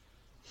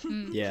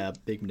 Yeah,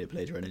 big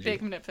manipulator energy.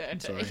 Big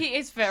manipulator. He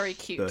is very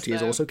cute. Bertie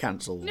is also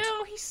cancelled.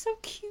 No, he's so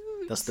cute.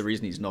 That's the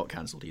reason he's not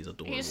cancelled. He's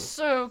adorable. He's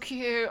so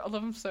cute. I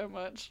love him so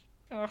much.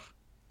 Ugh.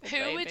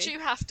 Who would you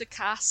have to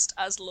cast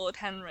as Lord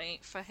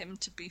Henry for him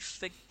to be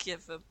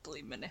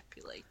forgivably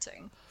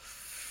manipulating?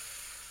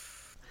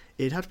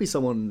 It'd have to be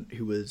someone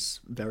who was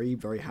very,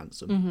 very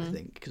handsome, I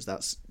think, because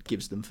that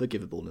gives them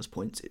forgivableness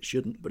points. It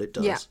shouldn't, but it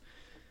does. Yeah.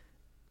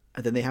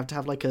 And then they have to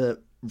have a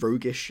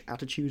roguish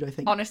attitude, I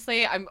think.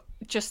 Honestly, I'm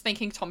just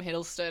thinking Tom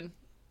Hiddleston.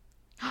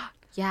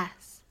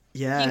 Yes.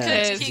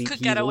 Yeah. He could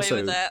get away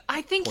with it.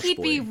 I think he'd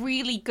be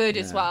really good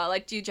as well.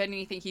 Do you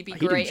genuinely think he'd be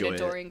great in a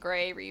Dorian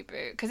Gray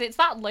reboot? Because it's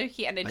that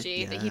Loki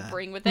energy that he'd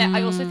bring with it.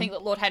 I also think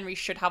that Lord Henry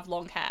should have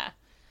long hair.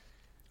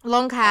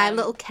 Long hair,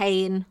 little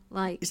cane,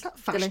 Is that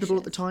fashionable delicious.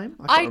 at the time?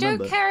 I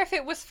don't care if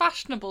it was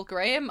fashionable,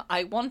 Graham.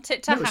 I want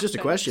it to happen. It's just a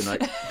question.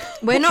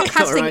 We're not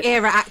casting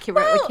era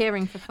accurate. We're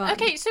caring for fun.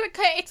 Okay, so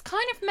it's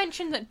kind of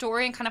mentioned that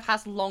Dorian kind of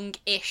has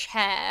long-ish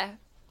hair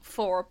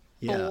for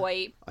a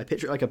boy. I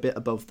picture it a bit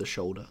above the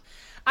shoulder.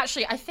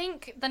 Actually, I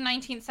think the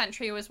 19th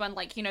century was when,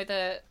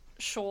 the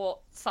short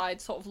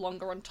side sort of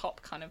longer on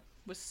top kind of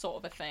was sort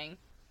of a thing,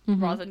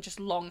 rather than just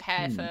long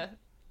hair for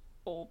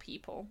all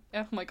people.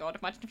 Oh my god,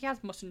 imagine if he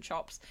has mutton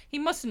chops. He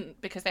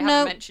mustn't because they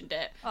haven't mentioned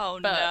it. Oh,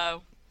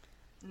 but...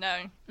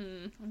 no.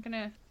 I'm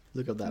gonna...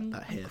 Look at that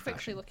hair quickly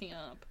fashion. Looking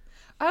up.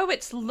 Oh,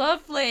 it's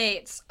lovely.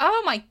 It's...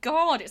 Oh my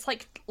god, it's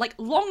like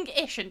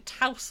long-ish and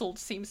tousled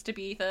seems to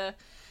be the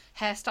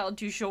hairstyle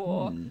du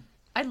jour.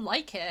 I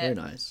like it. Very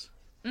nice.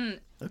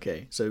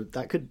 Okay, so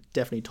that could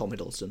definitely Tom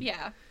Hiddleston.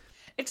 Yeah.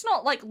 It's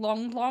not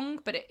long,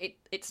 but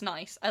it's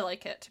nice. I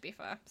like it, to be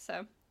fair.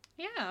 So,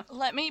 yeah.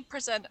 Let me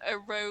present a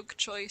rogue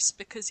choice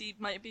because he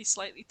might be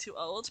slightly too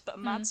old, but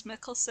Mads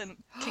Mikkelsen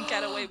can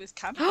get away with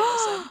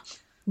cannibalism.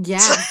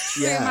 Yes.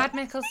 Yeah. Mads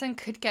Mikkelsen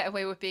could get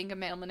away with being a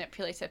male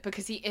manipulator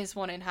because he is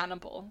one in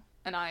Hannibal,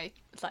 and I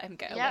let him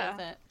get away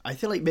with it. I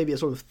feel like maybe a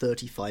sort of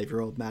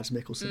 35-year-old Mads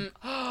Mikkelsen.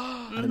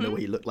 I don't know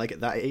what he looked like at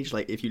that age.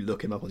 If you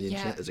look him up on the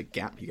internet, there's a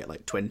gap. You get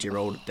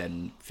 20-year-old,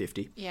 then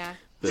 50. Yeah.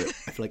 But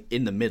I feel like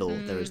in the middle,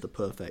 there is the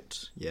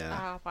perfect,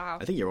 Oh, wow.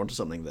 I think you're onto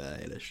something there,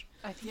 Eilish.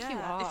 I think you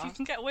are. If you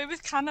can get away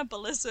with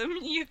cannibalism,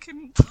 you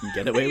can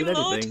get away with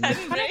anything. I'm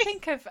trying to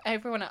think of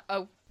everyone...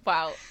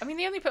 Well, I mean,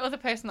 the only other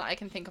person that I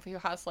can think of who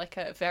has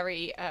a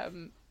very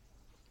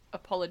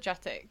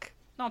apologetic,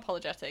 not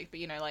apologetic, but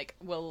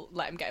will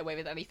let him get away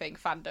with anything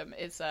fandom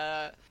is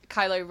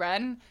Kylo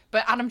Ren.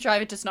 But Adam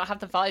Driver does not have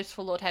the vibes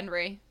for Lord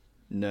Henry.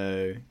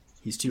 No,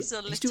 he's too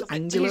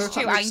angular. He's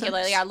too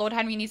angular. Yeah, Lord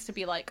Henry needs to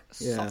be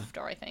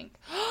softer. I think.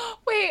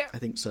 Wait. I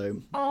think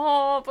so.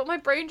 Oh, but my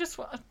brain just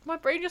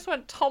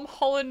went Tom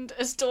Holland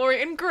as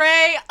Dorian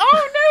Gray.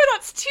 Oh no,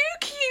 that's too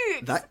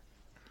cute.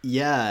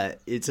 Yeah,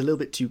 it's a little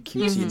bit too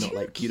cutesy and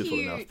not beautiful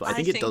enough, but I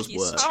think it does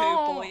work. Too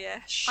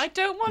boyish. I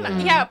don't want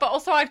but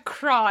also I'd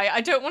cry.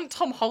 I don't want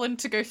Tom Holland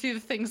to go through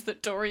the things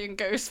that Dorian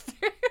goes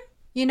through.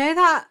 You know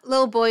that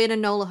little boy in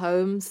Enola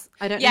Holmes?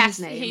 I don't know his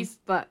name,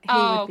 but he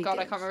would be good. I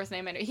can't remember his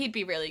name anyway. He'd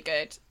be really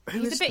good.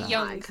 He's a bit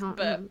young, I can't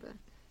but remember.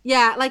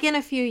 Yeah, in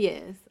a few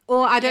years.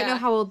 Or I don't know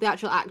how old the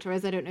actual actor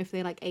is. I don't know if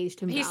they aged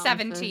him down. He's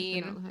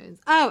 17.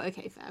 Oh,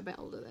 okay, fair. A bit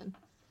older then.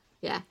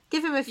 Yeah,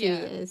 give him a few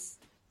years.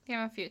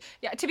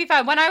 Yeah, to be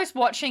fair, when I was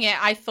watching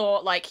it, I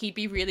thought he'd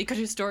be really good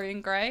as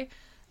Dorian Gray.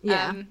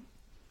 Yeah.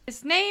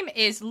 His name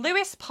is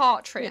Lewis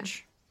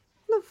Partridge.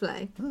 Yeah.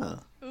 Lovely.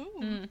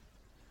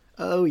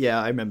 Oh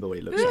yeah, I remember what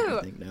he looks like.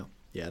 I think now.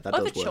 Yeah, that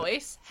does work. Other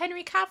choice: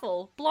 Henry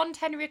Cavill, blonde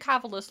Henry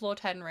Cavill as Lord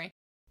Henry.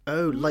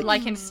 Oh,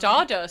 like in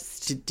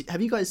Stardust.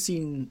 Have you guys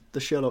seen the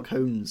Sherlock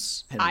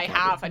Holmes Henry Cavill? I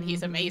have, and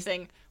he's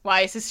amazing.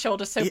 Why is his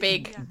shoulder so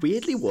big?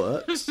 Weirdly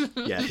works.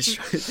 Yeah,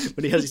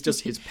 when he has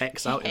just his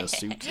pecs out in a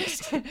suit.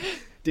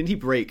 Didn't he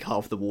break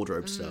half the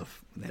wardrobe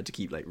stuff? And they had to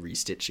keep like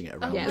restitching it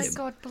around him. Oh my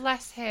god,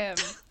 bless him.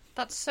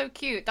 That's so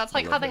cute. That's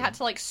like how they had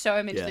to like sew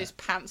him into those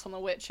pants on The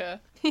Witcher.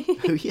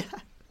 Oh yeah.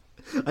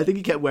 I think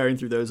he kept wearing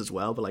through those as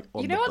well, but like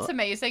on the what's butt.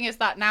 amazing is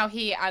that now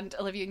he and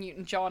Olivia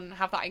Newton-John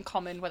have that in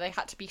common, where they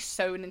had to be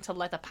sewn into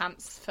leather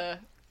pants for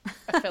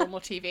a film or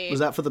TV.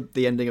 Was that for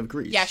the ending of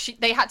Grease? Yeah,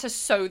 they had to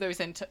sew those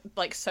into,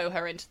 like, sew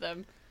her into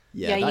them.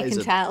 Yeah, you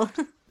can tell.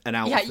 An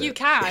outfit. Yeah, you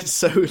can. It's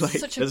so like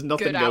Such there's a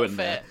nothing good going outfit.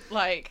 there.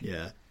 Like,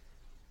 Yeah.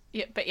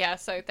 But yeah,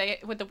 so they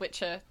with The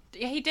Witcher,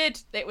 yeah, he did.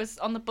 It was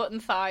on the button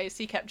thighs.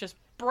 He kept just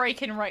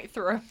breaking right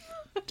through.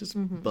 Just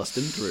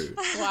busting through.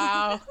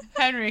 Wow,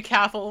 Henry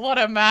Cavill, what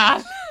a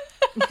man!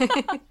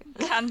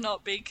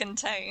 Cannot be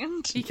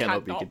contained. He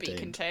cannot cannot be be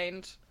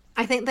contained.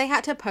 I think they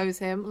had to pose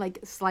him like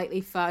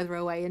slightly further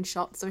away in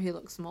shots so he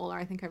looks smaller.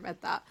 I think I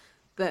read that.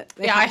 But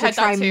they I had heard to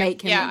try that and too.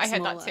 make him Yeah, look I heard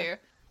smaller. that too.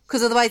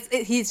 Because otherwise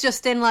he's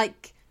just in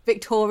like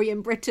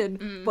Victorian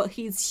Britain, but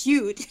he's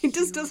huge. He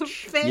just doesn't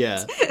fit.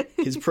 Yeah.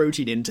 His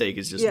protein intake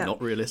is just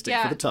not realistic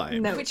for the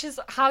time. No. Which is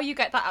how you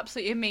get that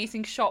absolutely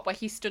amazing shot where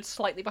he stood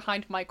slightly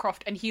behind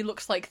Mycroft and he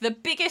looks like the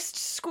biggest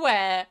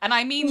square. And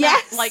I mean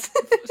that, like,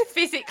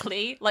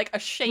 physically, like a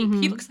shape.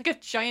 He looks like a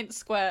giant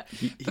square.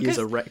 He is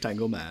a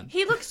rectangle man.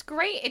 He looks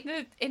great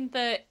in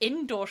the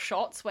indoor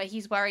shots where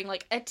he's wearing,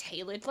 like, a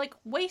tailored, like,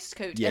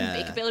 waistcoat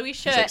and big billowy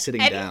shirt. He's, like,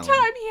 sitting Anytime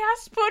down. he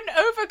has to put an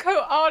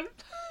overcoat on.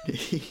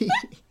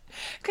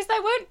 Because they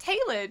weren't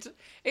tailored.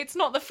 It's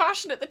not the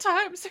fashion at the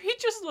time, so he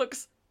just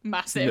looks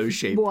massive. No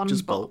shape, One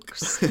just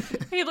box. bulk.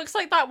 He looks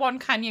like that one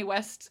Kanye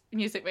West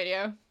music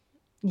video.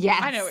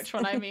 Yes. I know which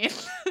one I mean.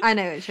 I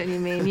know which one you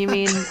mean. You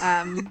mean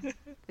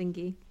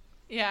thingy.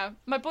 Yeah,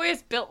 my boy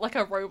is built like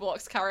a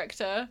Roblox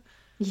character.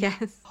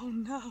 Yes. Oh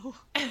no.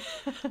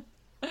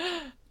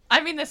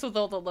 I mean this with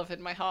all the love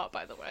in my heart,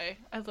 by the way.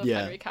 I love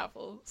Henry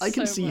Cavill I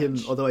can so see much. him,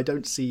 although I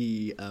don't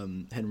see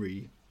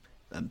Henry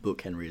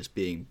as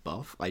being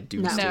buff. I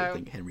do still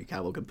think Henry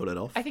Cavill can pull it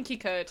off. I think he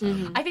could.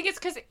 I think it's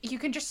because you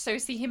can just so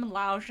see him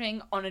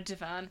lounging on a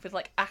divan with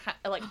like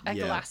a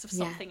glass of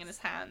something in his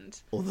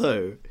hand.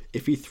 Although,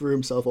 if he threw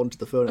himself onto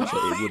the furniture,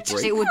 it would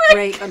break. It would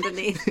break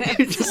underneath it.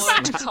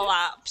 Would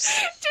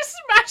collapse. Just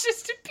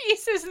smashes to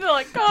pieces, and they're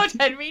like, "God,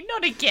 Henry,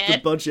 not The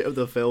again!" budget of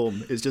the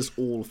film is just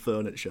all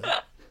furniture.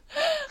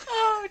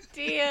 Oh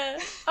dear!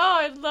 Oh,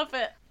 I love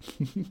it.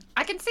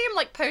 I can see him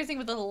like posing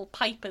with a little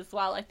pipe as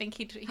well. I think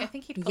he'd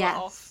pull it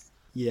off.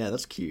 Yeah,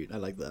 that's cute. I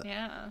like that.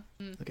 Yeah.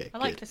 Okay, I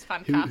like good. this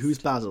fan cast. Who's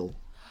Basil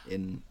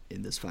in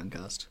this fan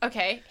cast?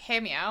 Okay, hear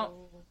me out.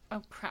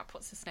 Oh crap!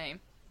 What's his name?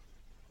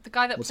 The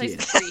guy that What's plays he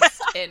the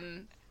priest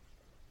in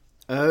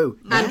Oh,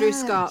 Andrew yes.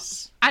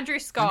 Scott. Andrew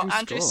Scott.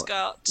 Andrew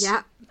Scott.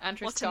 Yeah.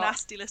 Andrew What Scott. a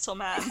nasty little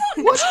man.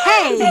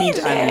 Hey! We need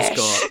Andrew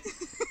Scott.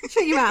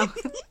 Shut your mouth.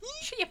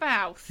 Shut your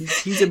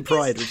mouth. He's in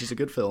Pride, which is a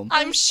good film.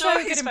 I'm sure so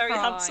he's good in very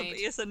Pride. handsome, but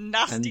he is a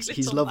nasty And little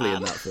he's lovely man.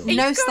 in that film. Are you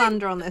No going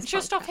slander on this.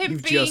 Just off podcast. him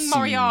You've being just seen-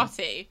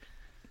 Moriarty.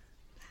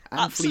 And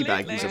Absolutely.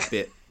 Fleabag, he's a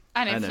bit...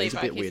 I know, I know, he's a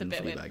Fleabag, bit he's weird a in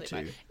bit weird in Fleabag Fleabag.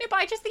 too. No, but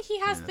I just think he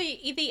has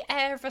the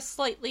air of a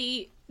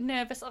slightly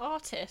nervous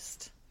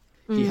artist.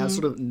 He has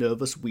sort of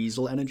nervous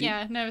weasel energy,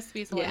 Yeah, nervous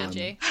weasel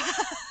energy.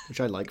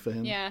 which I like for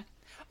him. Yeah.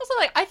 Also,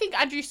 like, I think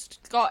Andrew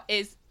Scott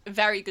is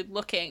very good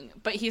looking,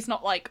 but he's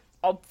not, like,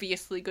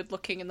 obviously good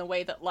looking in the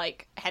way that,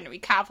 like, Henry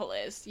Cavill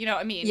is. You know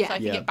what I mean? Yeah. So I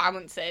think Yeah. it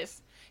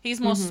balances. He's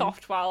more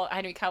soft, while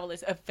Henry Cavill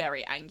is a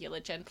very angular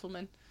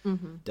gentleman.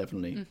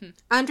 Definitely.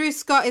 Andrew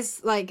Scott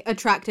is like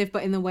attractive,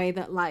 but in the way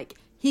that like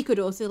he could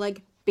also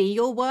like be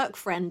your work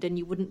friend, and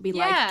you wouldn't be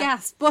Yeah. like,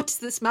 "Gas, what's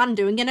this man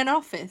doing in an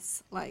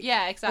office?" Like,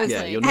 Yeah, exactly.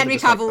 Yeah, you're not Henry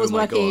just like, Cavill was "Oh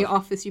my working in your God."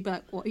 office. You'd be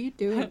like, "What are you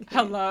doing?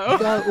 Hello.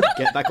 Go,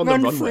 Get back on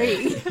run the runway.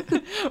 free."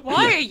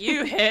 Why are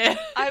you here?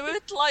 I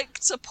would like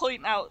to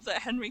point out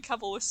that Henry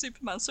Cavill was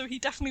Superman, so he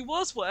definitely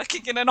was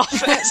working in an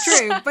office. That's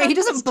true, but he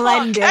doesn't It's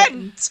blend Clark in.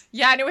 Kent.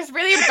 Yeah, and it was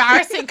really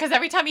embarrassing because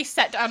every time he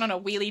sat down on a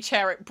wheelie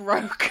chair, it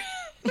broke.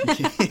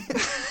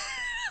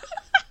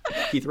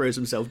 He throws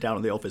himself down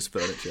on the office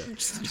furniture.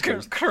 Just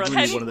goes crunch. through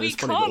Henry, one of we those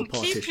funny little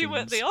can't keep you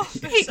at the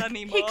partitions. office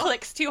anymore. He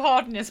clicks too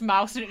hard in his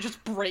mouse and it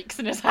just breaks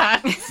in his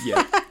hands.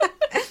 Yeah.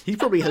 He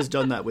probably has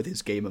done that with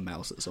his gamer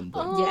mouse at some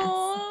point.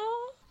 Aww.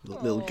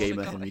 Little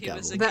gamer forgot Henry he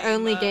was Cavill. a The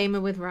only gamer.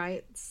 gamer with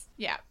rights.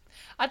 Yeah.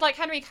 I'd like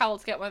Henry Cavill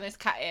to get one of those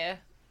cat ear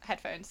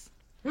headphones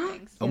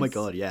things. Oh my Yes.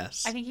 god,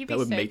 yes. I think he'd be that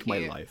would so make my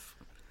cute. life.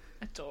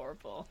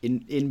 Adorable.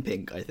 In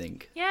pink, I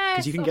think. Yes,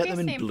 Because you can get them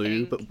in obviously in blue,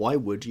 pink. but why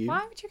would you?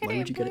 Why would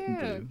you get it in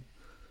blue?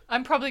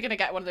 I'm probably going to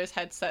get one of those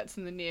headsets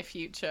in the near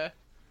future.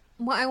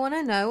 What I want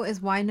to know is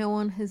why no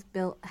one has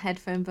built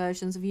headphone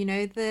versions of, you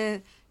know,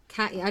 the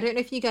cat ear. I don't know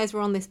if you guys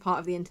were on this part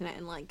of the internet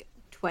in like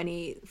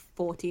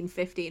 2014,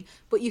 15,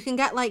 but you can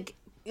get like,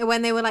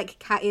 when they were like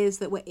cat ears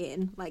that were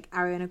in, like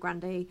Ariana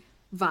Grande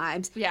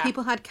vibes, Yeah.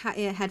 people had cat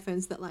ear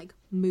headphones that like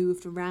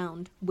moved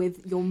around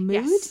with your mood.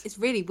 Yes. It's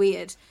really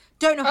weird.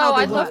 Don't know how Oh,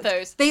 they I love work.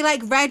 those. They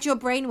like read your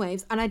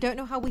brainwaves, and I don't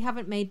know how we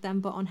haven't made them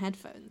but on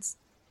headphones.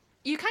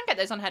 You can get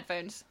those on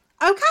headphones.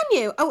 Oh, can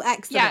you? Oh,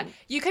 excellent. Yeah,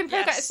 you can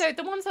program. Yes. So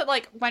the ones that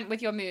like went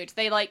with your mood,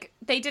 they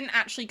didn't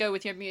actually go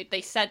with your mood.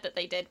 They said that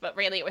they did, but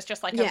really it was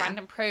just like a Yeah.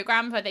 random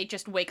program where they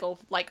just wiggle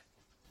like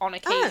on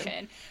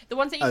occasion. The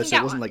ones that you Oh, can so get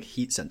it wasn't on, like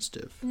heat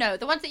sensitive. no,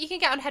 the ones that you can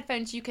get on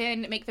headphones, you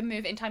can make them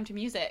move in time to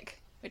music,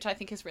 which I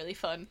think is really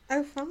fun.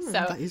 Oh, fun. So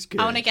That is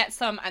good. I want to get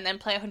some and then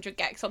play 100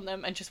 gex on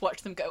them and just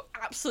watch them go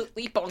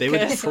absolutely bonkers. They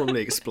would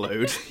probably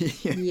explode.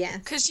 Yes.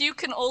 Because you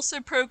can also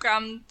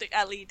program the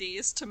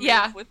LEDs to move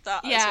Yeah. with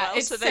that Yeah, as well,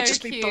 it's so they'd so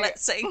just be cute.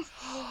 blitzing.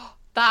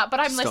 That, but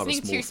I'm Start a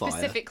listening to small fire.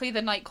 specifically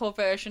the Nightcore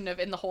version of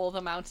In the Hall of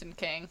the Mountain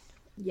King.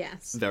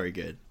 Yes. Very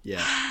good.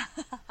 Yeah.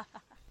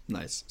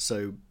 Nice.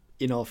 So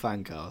in our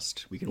fan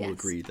cast, we can all Yes.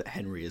 agree that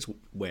Henry is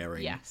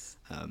wearing Yes.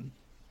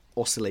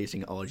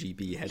 oscillating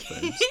RGB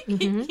headphones.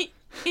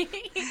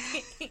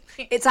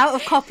 It's out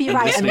of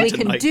copyright and we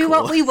listening to can do Nightcore.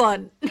 what we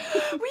want. We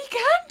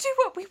can do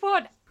what we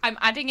want. I'm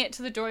adding it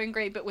to the Dorian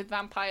Gray, but with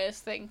vampires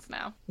things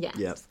now. Yeah.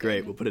 Yeah,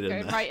 great. We'll put it in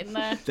Go there. right in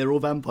there. They're all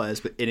vampires,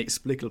 but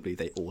inexplicably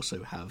they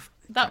also have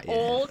That cat ear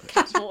all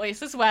headphones. cat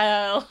voice as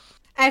well.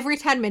 Every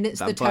 10 minutes,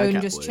 the Vampire tone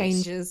cat just voice.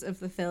 changes of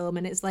the film,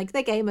 and it's like,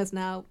 they're gamers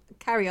now.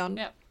 Carry on.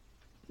 Yep.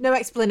 No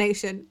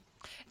explanation.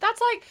 That's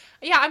like,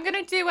 yeah, I'm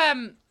gonna do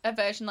a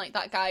version like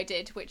that guy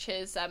did, which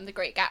is The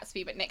Great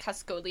Gatsby, but Nick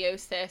has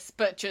scoliosis,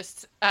 but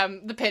just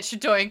the picture of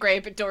Dorian Gray,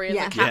 but Dorian's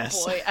Yeah. a cat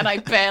Yes. boy, and I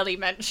barely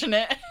mention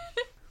it.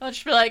 I'll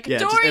just be like, Yeah,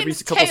 just every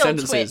Dorian's couple tail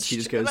sentences twitched. she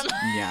just goes, And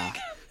yeah.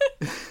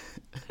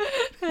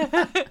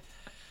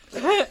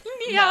 then,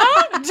 yeah,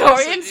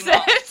 Dorian Absolutely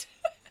not. said.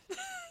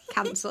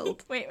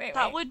 Cancelled. Wait.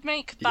 That would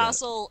make Yeah.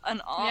 Basil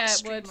an art Yeah, it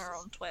would. streamer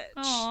on Twitch.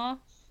 Aww.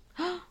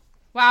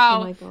 Wow,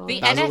 Oh my God. the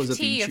Basil was a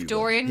NFT of VTuber.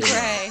 Dorian Yeah.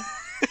 Gray.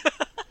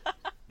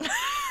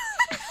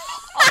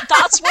 Oh,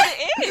 that's what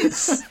it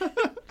is!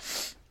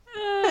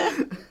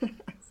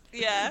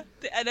 Yeah,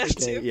 the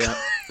NFT. Okay, yeah.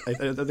 I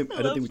don't think we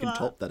love can that.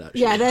 top that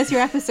actually. Yeah, there's your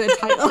episode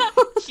title.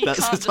 He That's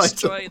can't the title.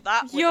 destroy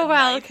that. with You're a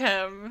knife.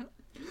 welcome.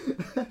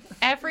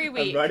 Every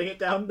week, it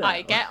down now.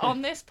 I get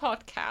on this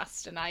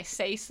podcast and I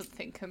say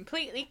something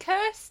completely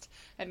cursed,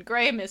 and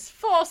Graham is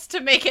forced to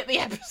make it the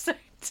episode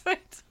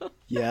title.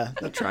 Yeah,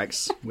 that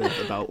tracks with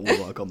about all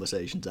of our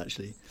conversations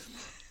actually.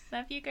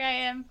 Love you,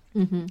 Graham.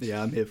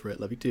 Yeah, I'm here for it.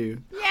 Love you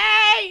too.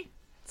 Yay!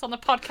 It's on the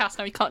podcast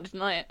now, you can't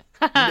deny it.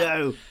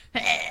 No!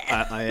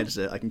 I edit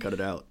it, I can cut it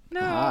out.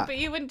 No, Aha. but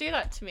you wouldn't do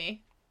that to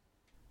me.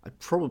 I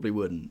probably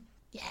wouldn't.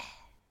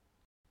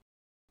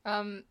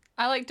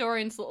 I like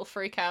Dorian's little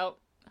freak out.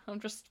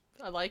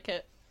 I like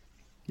it.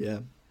 Yeah.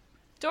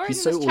 Dorian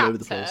He's in so this all over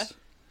the chapter, place.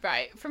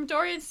 right, from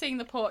Dorian seeing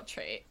the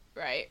portrait,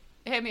 right,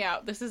 hear me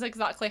out, this is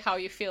exactly how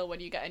you feel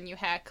when you get a new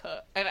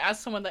haircut. And as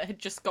someone that had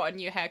just got a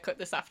new haircut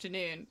this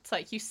afternoon, it's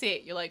like, you see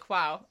it, you're like,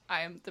 wow,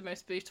 I am the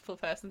most beautiful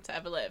person to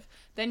ever live.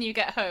 Then you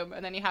get home,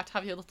 and then you have to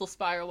have your little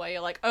spiral where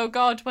you're like, oh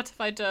god, what have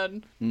I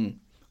done?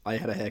 I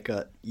had a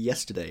haircut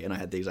yesterday and I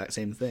had the exact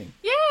same thing.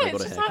 Yeah, I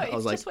got it's a just haircut. how- I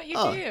was it's like, just what you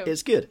oh, do."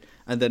 it's good.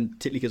 And then,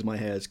 particularly because my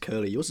hair is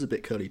curly, yours is a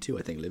bit curly too,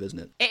 I think, Liv, isn't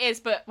it? It is,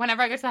 but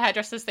whenever I go to the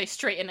hairdressers, they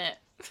straighten it.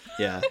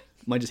 Yeah.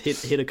 Mine just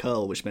hit a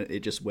curl, which meant it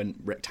just went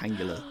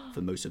rectangular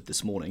for most of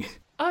this morning.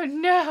 Oh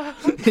no!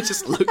 It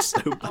just looks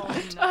so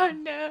bad. Oh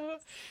no.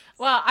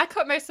 Well, I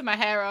cut most of my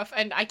hair off,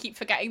 and I keep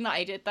forgetting that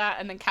I did that,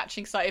 and then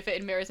catching sight of it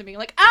in mirrors and being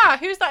like, ah,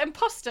 who's that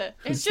imposter?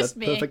 It's It's just that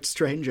me. perfect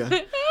stranger.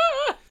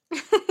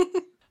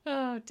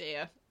 Oh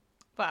dear.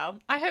 Well,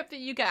 I hope that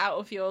you get out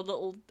of your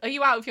little... Are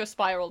you out of your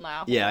spiral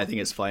now? Yeah, I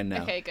think it's fine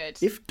now. Okay, good.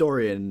 If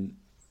Dorian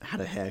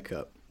had a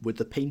haircut, would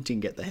the painting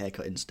get the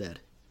haircut instead?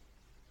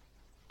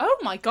 Oh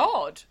my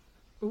god.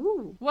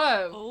 Ooh.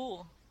 Whoa.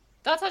 Oh.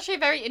 That's actually a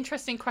very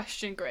interesting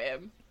question,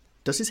 Graham.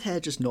 Does his hair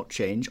just not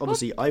change?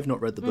 Obviously, I've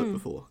not read the book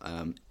before.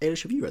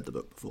 Ailish, have you read the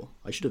book before?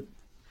 I should have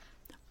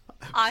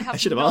I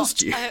should have not.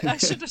 asked you. I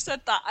should have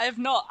said that. I have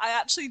not. I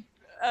actually.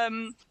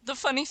 The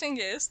funny thing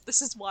is,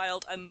 this is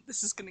wild, and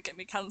this is going to get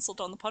me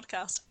cancelled on the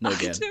podcast. No, I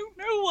again. don't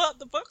know what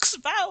the book's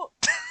about.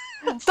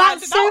 That's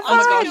so Oh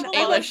my fun. gosh, Oh,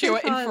 Ailish, that's you were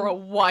so in fun. for a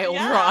wild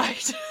Yeah. ride.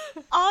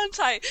 Aren't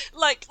I?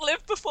 Like,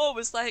 Liv before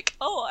was like,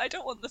 oh, I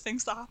don't want the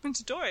things that happen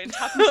to Dorian to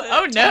happen to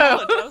Oh, to no.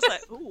 Helen. And I was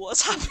like, ooh,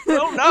 what's happening?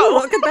 Oh Ooh, no!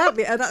 what could that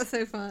be? Oh, that's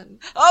so fun.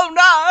 Oh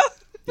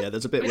no! Yeah,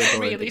 there's a bit where It's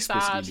Dorian really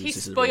explicitly sad. He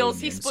uses his role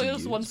in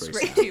spoils the MCU. one It's very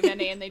script sad. too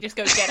many, and they just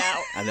go, get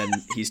out. And then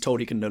he's told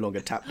he can no longer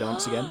tap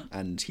dance again,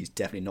 and he's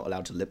definitely not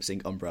allowed to lip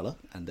sync Umbrella,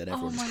 and then Oh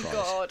everyone my just cries.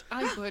 god,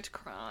 I would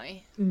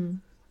cry.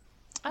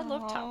 I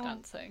love tap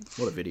dancing.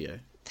 What a video.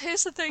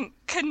 Here's the thing: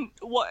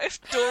 what if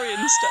Dorian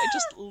started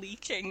just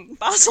leaking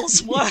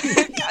Basil's work?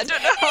 I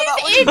don't know how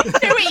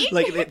that would.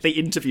 Like, they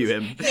interview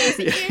him.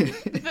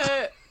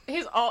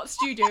 His art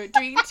studio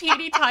doing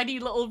teeny tiny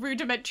little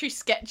rudimentary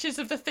sketches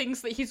of the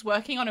things that he's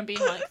working on and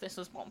being like, this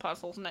is what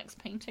Basil's next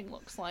painting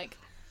looks like.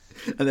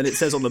 And then it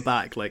says on the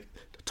back, like,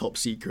 top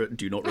secret,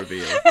 do not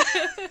reveal.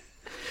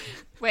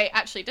 Wait,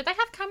 actually, did they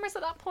have cameras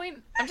at that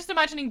point? I'm just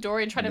imagining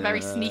Dorian trying to very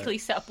No. sneakily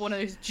set up one of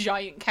those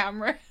giant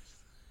cameras.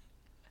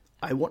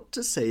 I want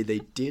to say they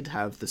did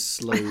have the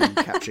slow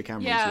capture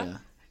cameras, Yeah.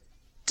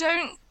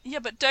 yeah.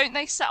 Don't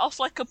they set off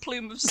like a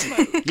plume of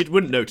smoke? You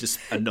wouldn't notice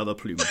another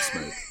plume of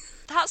smoke.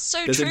 That's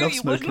so There's true. enough You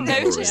smoke in wouldn't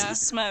there notice already. the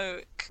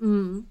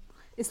smoke.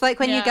 It's like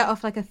when you Yeah. get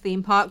off like a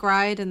theme park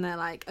ride and they're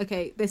like,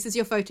 okay, this is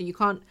your photo. You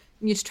can't.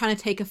 You're just trying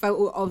to take a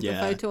photo of Yeah.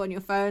 the photo on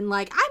your phone.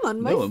 Like, I'm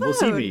on my No phone. one will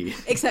see me.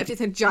 Except it's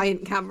a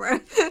giant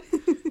camera.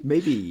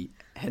 Maybe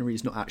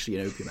Henry's not actually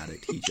an opium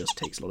addict. He just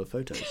takes a lot of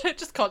photos.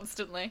 Just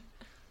constantly.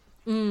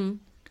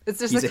 It's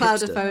just He's a a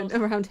cloud of hipster.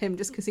 phone around him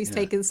just because he's Yeah.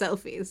 taking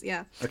selfies.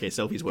 Yeah. Okay,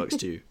 selfies works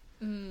too.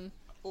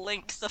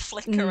 Link the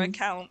Flickr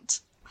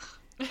account.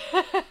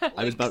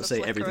 I was about to the say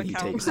Flickr everything he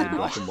account takes is in now.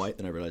 black and white,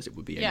 then I realised it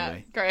would be Yeah,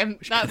 anyway. Graham,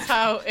 that's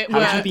how it How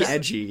can you be works.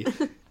 edgy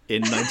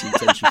in 19th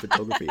century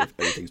photography if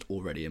everything's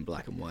already in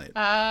black and white?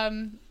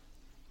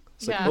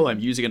 It's like, yeah. oh, I'm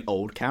using an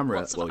old camera.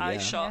 Lots of Well, eye yeah.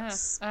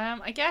 shots.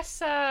 I guess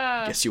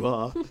Guess you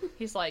are.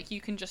 he's like,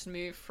 you can just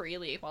move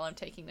freely while I'm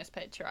taking this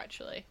picture,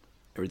 actually.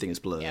 Everything is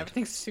blurred. Yeah,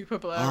 everything's super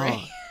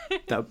blurry.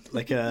 That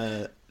like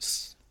a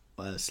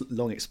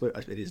long exposure.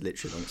 It is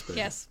literally long exposure.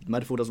 Yes. The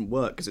metaphor doesn't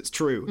work because it's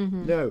true.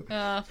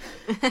 No.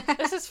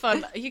 This is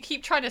fun. You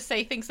keep trying to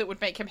say things that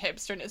would make him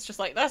hipster, and it's just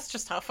like, that's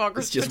just how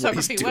It's just what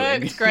he's photography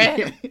doing. works,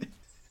 Graham.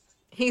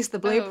 He's the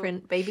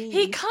blueprint, baby.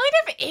 He kind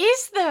of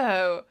is,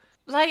 though.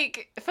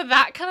 Like, for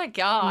that kind of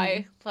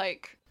guy.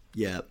 Like,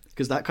 Yeah,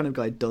 because that kind of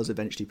guy does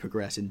eventually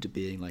progress into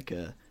being like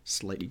a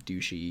slightly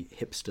douchey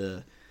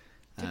hipster.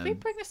 did we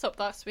bring this up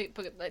last week?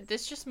 But like,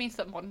 this just means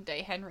that modern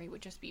day Henry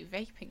would just be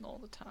vaping all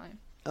the time.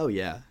 Oh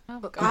yeah, Oh,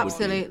 God.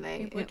 Absolutely.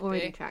 It would It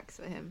already be. tracks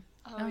for him.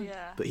 Oh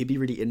yeah. but he'd be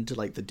really into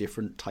like the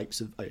different types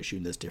of. I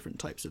assume there's different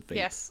types of vape.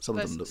 Yes, Some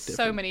of there's them look different.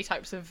 so many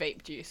types of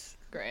vape juice,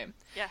 Graham.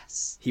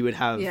 Yes. He would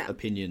have Yeah.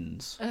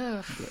 opinions.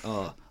 Ugh. Like,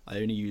 oh, I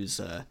only use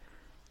What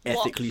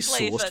ethically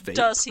flavour sourced vape.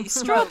 does he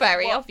smoke?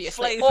 Strawberry, What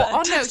obviously. flavour Or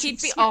no, does he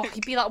he'd be smoke?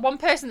 he'd be like one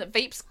person that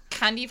vapes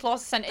candy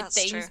floss scented That's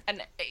things true.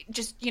 and it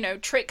just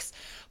tricks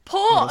poor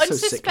Oh, that's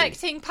so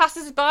unsuspecting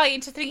passers-by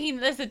into thinking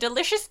there's a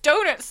delicious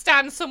donut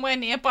stand somewhere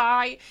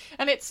nearby,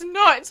 and it's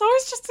not. It's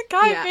always just a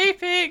guy Yeah.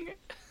 vaping.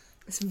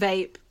 It's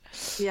vape.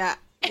 Yeah.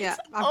 Yeah. It's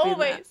I've been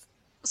there. always.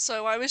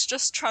 So I was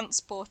just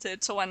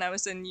transported to when I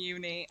was in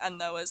uni and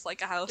there was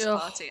like a house Ugh.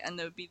 party and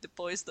there would be the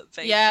boys that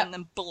vape Yeah. and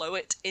then blow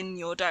it in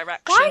your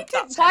direction. Why do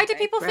That's why do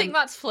Henry. people think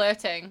that's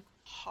flirting?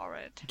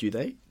 Horrid. Do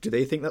they? Do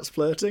they think that's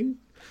flirting?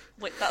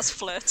 Wait, that's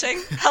flirting?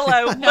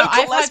 Hello, No, local I've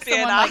had lesbian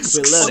someone like asks.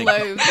 We're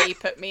learning. slow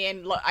vape at me,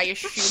 and I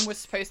assume was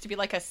supposed to be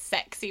like a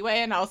sexy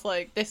way, and I was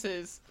like, "This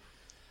is."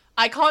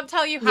 I can't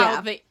tell you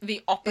how Yeah.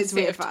 the opposite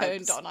weird of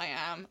turned vibes. on I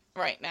am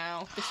right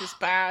now. This is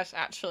bad,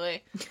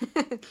 actually.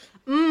 Thank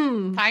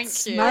you.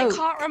 smoke.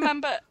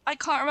 I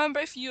can't remember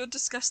if you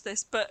discussed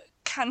this, but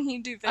can he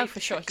do vape Oh, for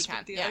sure he tricks can,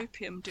 with the yeah.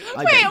 opium doing? I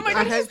Wait, bet oh he my does. god,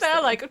 I he's hope there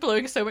so. like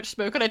blowing so much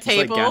smoke on a like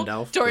table.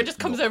 Gandalf, Dorian but just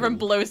comes not over and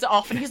cool. blows it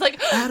off, and he's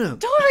like, Adam.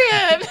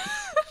 Dorian!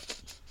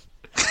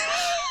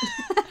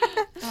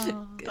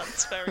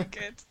 That's very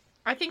good.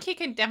 I think he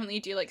can definitely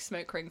do like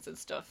smoke rings and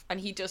stuff, and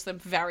he does them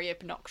very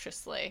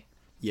obnoxiously.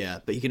 Yeah,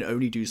 but he can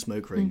only do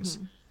smoke rings,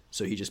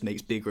 so he just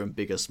makes bigger and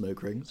bigger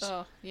smoke rings,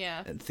 Oh,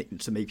 yeah. and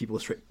to make people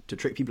trick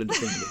people into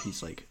thinking that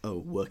he's like, oh,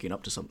 working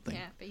up to something.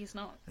 Yeah, but he's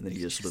not. And then he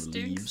He's just sort of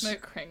doing leaves.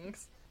 smoke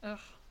rings. Ugh,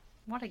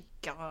 what a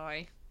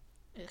guy.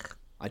 Ugh,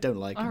 I don't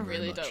like I him very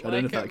really much. don't I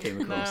don't like know him. if that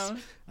came across. No,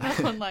 no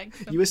one likes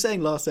him. You were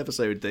saying last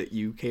episode that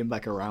you came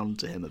back around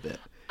to him a bit.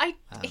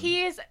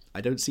 He is. I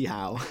don't see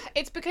how.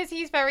 It's because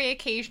he's very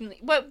occasionally.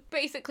 Well,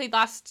 basically,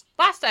 last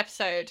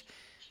episode,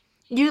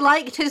 You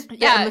liked his bit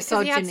yeah, of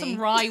because he had misogyny.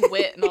 some wry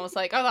wit, and I was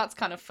like, oh, that's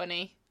kind of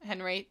funny,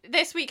 Henry.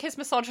 This week, his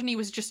misogyny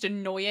was just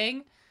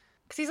annoying.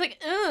 Because he's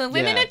like, ugh,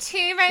 women Yeah. are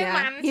too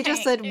romantic. He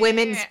just said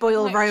women Ugh."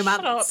 spoil I'm like,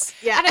 "Shut romance." up."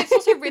 Yeah. And it's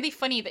also really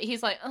funny that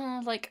he's like,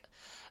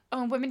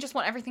 oh, women just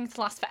want everything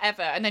to last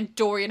forever. And then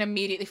Dorian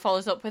immediately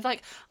follows up with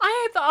like,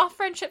 I hope that our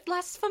friendship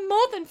lasts for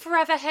more than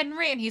forever,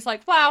 Henry. And he's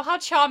like, wow, how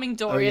charming,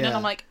 Dorian. And yeah.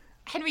 I'm like,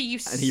 Henry, you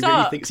And he suck.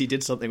 really thinks he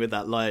did something with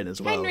that line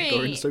as well. Henry.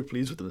 Dorian's so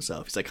pleased with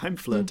himself. He's like, I'm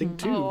flirting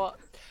too. Oh.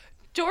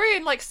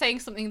 Dorian like saying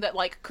something that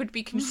like could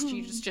be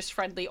construed as just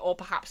friendly or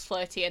perhaps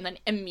flirty, and then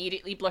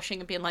immediately blushing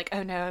and being like,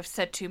 "Oh no, I've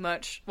said too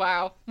much.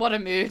 Wow, what a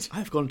mood.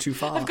 I've gone too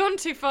far. I've gone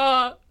too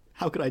far."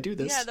 How could I do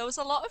this? Yeah, there was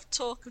a lot of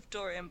talk of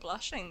Dorian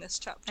blushing this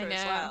I chapter know.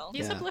 as well.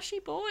 He's Yeah. a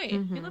blushy boy.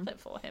 We love it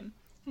for him.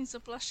 He's a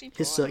blushy boy.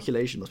 His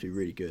circulation must be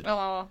really good.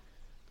 Oh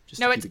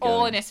Just no, to it's keep it all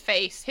going. in his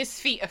face. His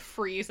feet are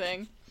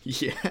freezing.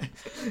 Yeah,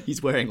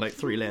 he's wearing like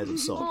 3 layers of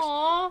socks.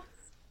 Aw,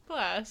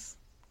 bless.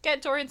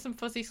 Get Dorian some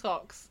fuzzy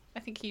socks. I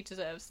think he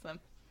deserves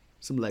them.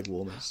 Some leg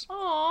warmers.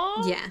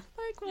 Aw, Yeah.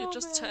 leg You're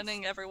just warmers.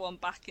 turning everyone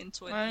back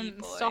into an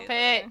e-boy. Stop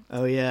there. it.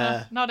 Oh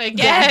yeah, Not again.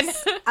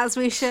 Yes, as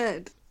we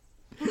should.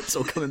 it's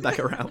all coming back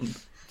around.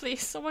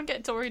 Please, someone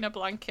get Dorian a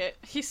blanket.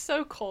 He's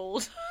so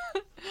cold.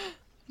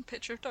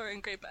 Picture of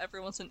Dorian Gray, but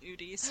everyone's in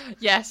Udis.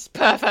 Yes,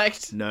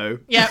 perfect. No.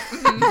 Yep.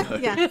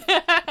 mhm.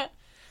 Yeah.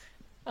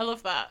 I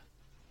love that.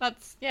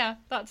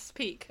 That's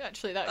peak,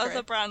 actually. That Other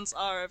great. brands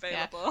are Yeah.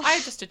 available. I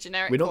have just a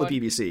generic We're not one. the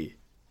BBC.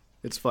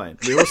 It's fine.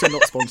 We're also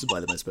not sponsored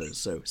by them, I suppose.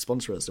 So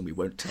sponsor us, and we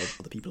won't tell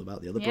other people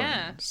about the other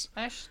Yeah. brands.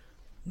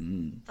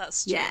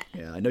 That's true. Yeah.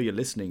 Yeah, I know you're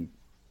listening,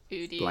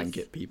 Oodies.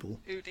 blanket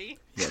people. Udi.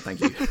 Yeah, thank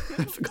you.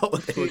 I forgot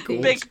what they were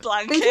called. Big They do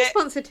blanket.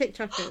 sponsor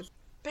TikTokers.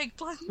 big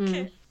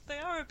blanket. They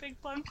are a big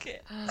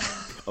blanket.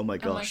 Oh my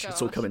gosh,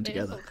 it's all coming it is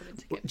together. all coming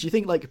together. Do you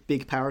think like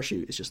Big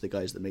Parachute is just the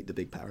guys that make the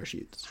big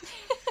parachutes?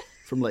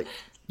 From like,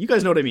 you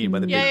guys know what I mean by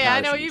the big Yeah, parachutes,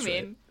 I know what you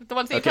right? mean. The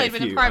ones that you Okay, played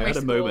with in phew, primary I had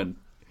a school. moment.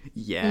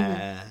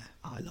 Yeah,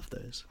 oh, I love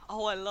those.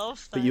 Oh, I love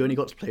that. But you only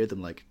got to play with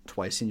them like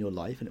twice in your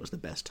life, and it was the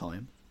best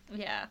time.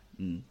 Yeah.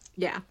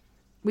 Yeah.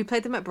 We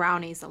played them at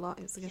Brownies a lot.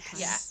 It was a good time.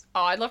 Yeah.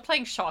 Oh, I love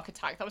playing Shark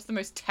Attack. That was the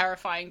most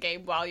terrifying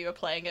game while you were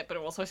playing it, but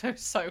it was also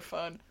so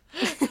fun.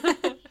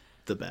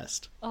 The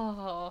best.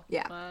 Oh,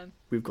 Yeah. man.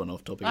 We've gone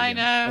off topic. I again.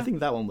 know. I think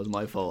that one was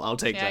my fault. I'll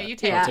take Yeah, that. you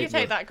take, I'll you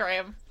take the, that,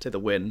 Graham. Take the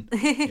win.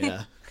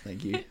 Yeah,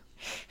 thank you.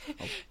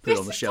 I'll put it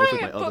on the shelf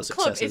with my other book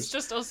club successes. is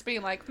just us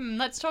being like,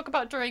 let's talk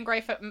about Dorian Gray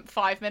for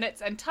 5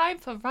 minutes and time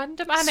for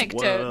random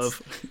anecdotes.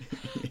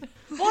 Swerve.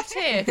 What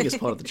I think if it's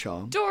part of the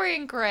charm.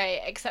 Dorian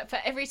Gray, except for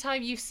every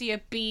time you see a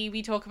bee,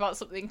 we talk about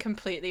something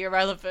completely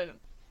irrelevant?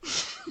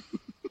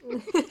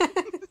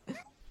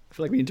 I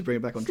feel like we need to bring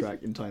it back on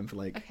track in time for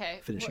like Okay.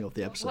 finishing off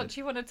the episode. What do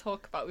you want to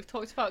talk about? We've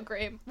talked about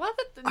Graham. Well,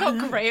 I not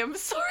know. Graham.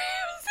 Sorry,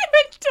 I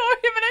was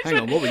Dorian. Hang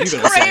on, what were you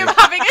going to Graham say?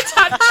 having a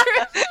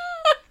tantrum.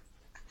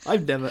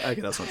 I've never.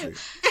 Okay, that's not true.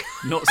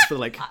 Not for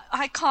like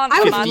I can't I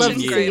would imagine love to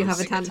see Graham you have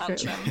a having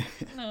tantrum.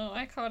 No,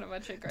 I can't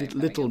imagine Graham.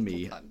 little having a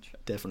me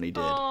tantrum. definitely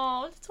did.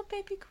 Oh, little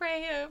baby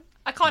Graham.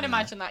 I can't Yeah.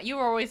 imagine that. You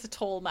were always a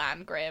tall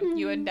man, Graham.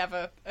 You were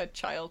never a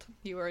child.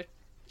 You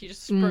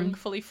just Mm. sprung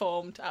fully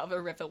formed out of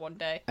a river one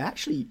day.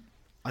 Actually,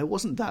 I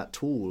wasn't that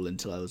tall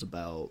until I was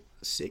about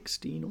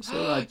 16 or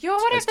so. You're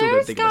one I of still don't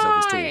those think of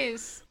myself as tall.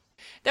 guys.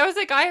 There was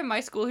a guy in my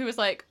school who was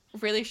like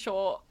really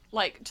short,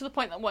 like to the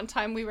point that one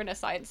time we were in a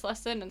science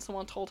lesson and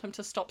someone told him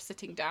to stop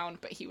sitting down,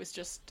 but he was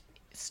just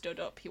stood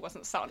up. He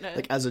wasn't sat on a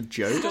Like as a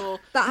joke. stool.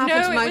 That happened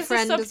No, to it my was the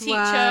friend as sub-teacher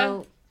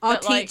well. Our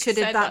that, like, teacher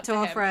did said that to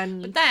our him.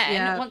 friend. But then,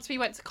 Yeah. once we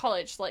went to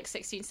college, like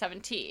 16,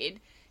 17,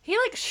 he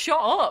like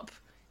shot up.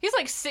 He's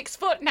like 6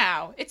 foot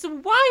now. It's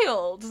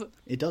wild.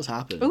 It does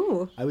happen.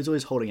 Ooh. I was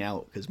always holding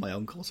out because my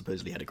uncle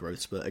supposedly had a growth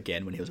spurt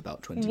again when he was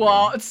about 20.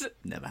 What?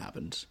 Never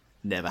happened.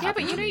 Never Yeah, happened.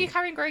 but you to know me. you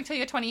carry on growing till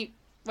you're 20.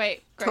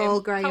 Wait, Graham. Tall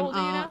Graham How old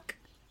are you now? arc.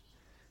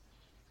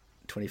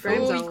 24.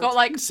 Graham's Oh, old. you've got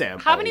like Say I'm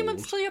how many old.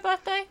 months till your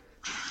birthday?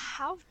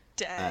 How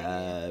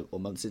dare you?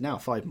 What month is it now?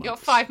 5 months. You got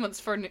 5 months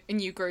for a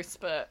new growth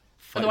spurt.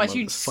 5 Otherwise,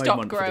 you'd months. 5 stop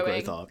months for the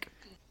growing. growth arc.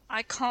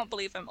 I can't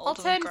believe I'm older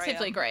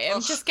Alternatively, than Graham,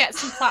 Ugh. just get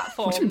some What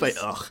platforms. do you mean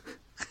by ugh?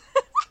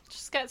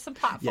 Just get some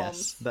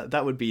platforms. Yes,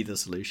 that would be the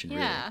solution,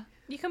 Yeah. really.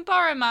 You can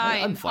borrow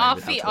mine. I'm fine Our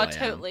with how feet tall are I am.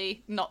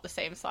 totally not the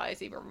same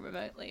size, even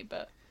remotely,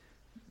 but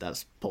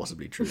That's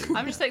possibly true.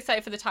 I'm just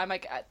excited for the time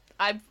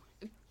I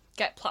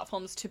get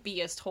platforms to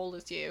be as tall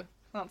as you.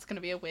 That's going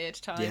to be a weird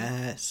time.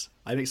 Yes.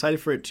 I'm excited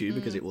for it too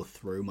because it will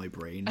throw my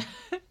brain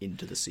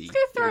into the sea. It's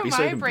going to throw It'll be my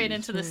so brain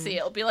confused. into the sea.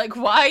 It'll be like,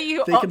 why are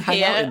you They up can hang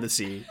here? out in the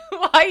sea.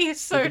 Why are you They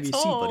so can be sea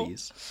tall?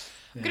 buddies.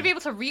 I'm going to be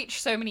able to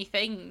reach so many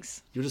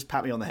things. You'll just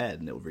pat me on the head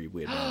and it'll really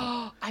weird me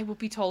out. I will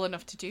be tall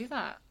enough to do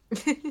that. I'm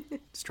going to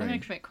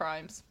Strange. commit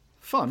crimes.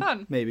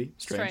 Fun. Maybe.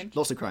 Strange. Strange.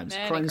 Lots of crimes.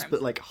 Many Crimes, crimes.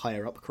 but like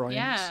higher up crimes.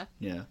 Yeah.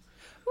 Yeah.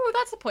 Ooh,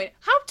 that's the point.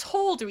 How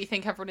tall do we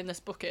think everyone in this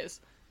book is?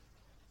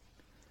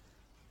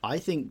 I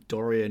think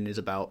Dorian is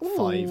about Ooh.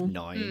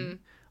 5'9".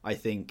 I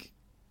think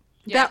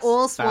They're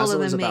all smaller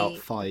Basil is than about me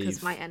 5.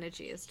 because my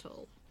energy is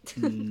tall.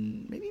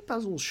 Maybe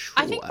Basil's short.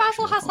 I think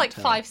Basil actually, has can't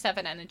like tell.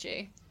 5'7"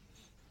 energy.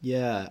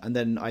 Yeah, and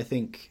then I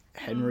think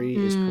Henry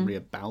is probably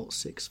about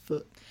 6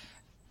 foot.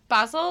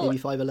 Basil, Maybe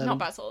 5'11". not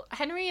Basil.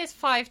 Henry is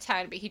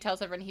 5'10", but he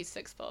tells everyone he's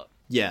 6 foot.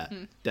 Yeah,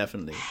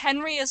 definitely.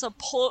 Henry is a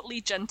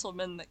portly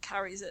gentleman that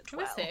carries it Who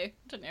well. is he? I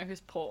don't know who's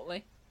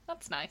portly.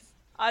 That's nice.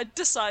 I've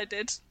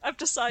decided.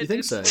 You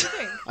think so?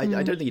 I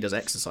don't think he does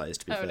exercise,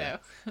 to be Oh, fair. no.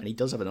 And he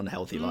does have an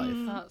unhealthy life.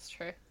 That's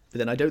true. But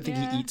then I don't think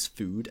Yeah. he eats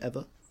food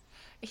ever.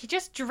 He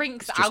just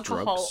drinks It's just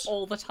alcohol drugs.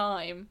 all the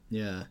time.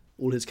 Yeah.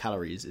 All his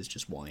calories is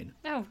just wine.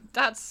 No,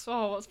 it's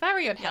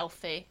very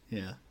unhealthy.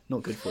 Yeah.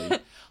 Not good for you.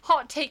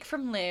 Hot take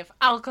from Liv: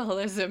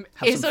 alcoholism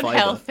Have is some fibre.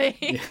 unhealthy.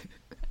 Yeah.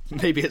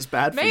 Maybe it's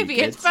bad for Maybe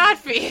you, it's kids. bad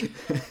for you.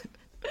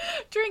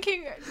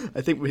 Drinking,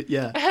 I think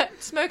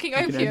smoking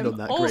can end opium, on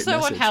that great also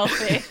message.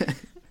 unhealthy.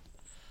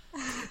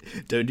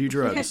 don't do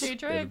drugs. Do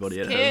drugs,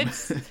 Everybody at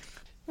kids.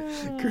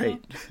 home.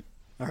 Great.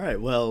 All right.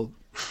 Well,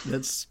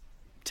 let's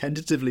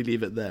tentatively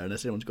leave it there,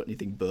 unless anyone's got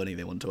anything burning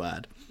they want to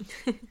add.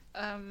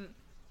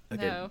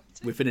 Okay, No.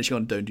 we're finishing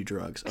on don't do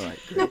drugs. All right,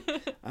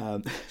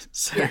 great.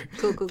 So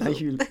cool. thank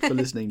you for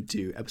listening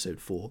to episode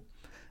 4.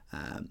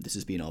 This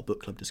has been our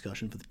book club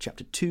discussion for the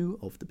chapter 2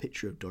 of The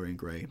Picture of Dorian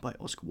Gray by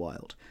Oscar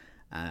Wilde.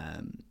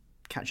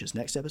 Catch us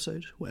next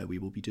episode, where we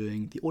will be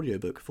doing the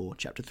audiobook for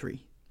chapter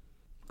 3.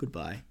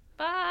 Goodbye.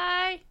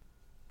 Bye.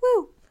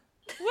 Woo!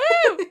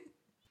 Woo!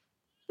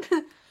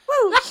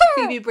 Woo!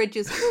 Phoebe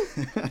Bridges.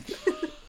 Woo!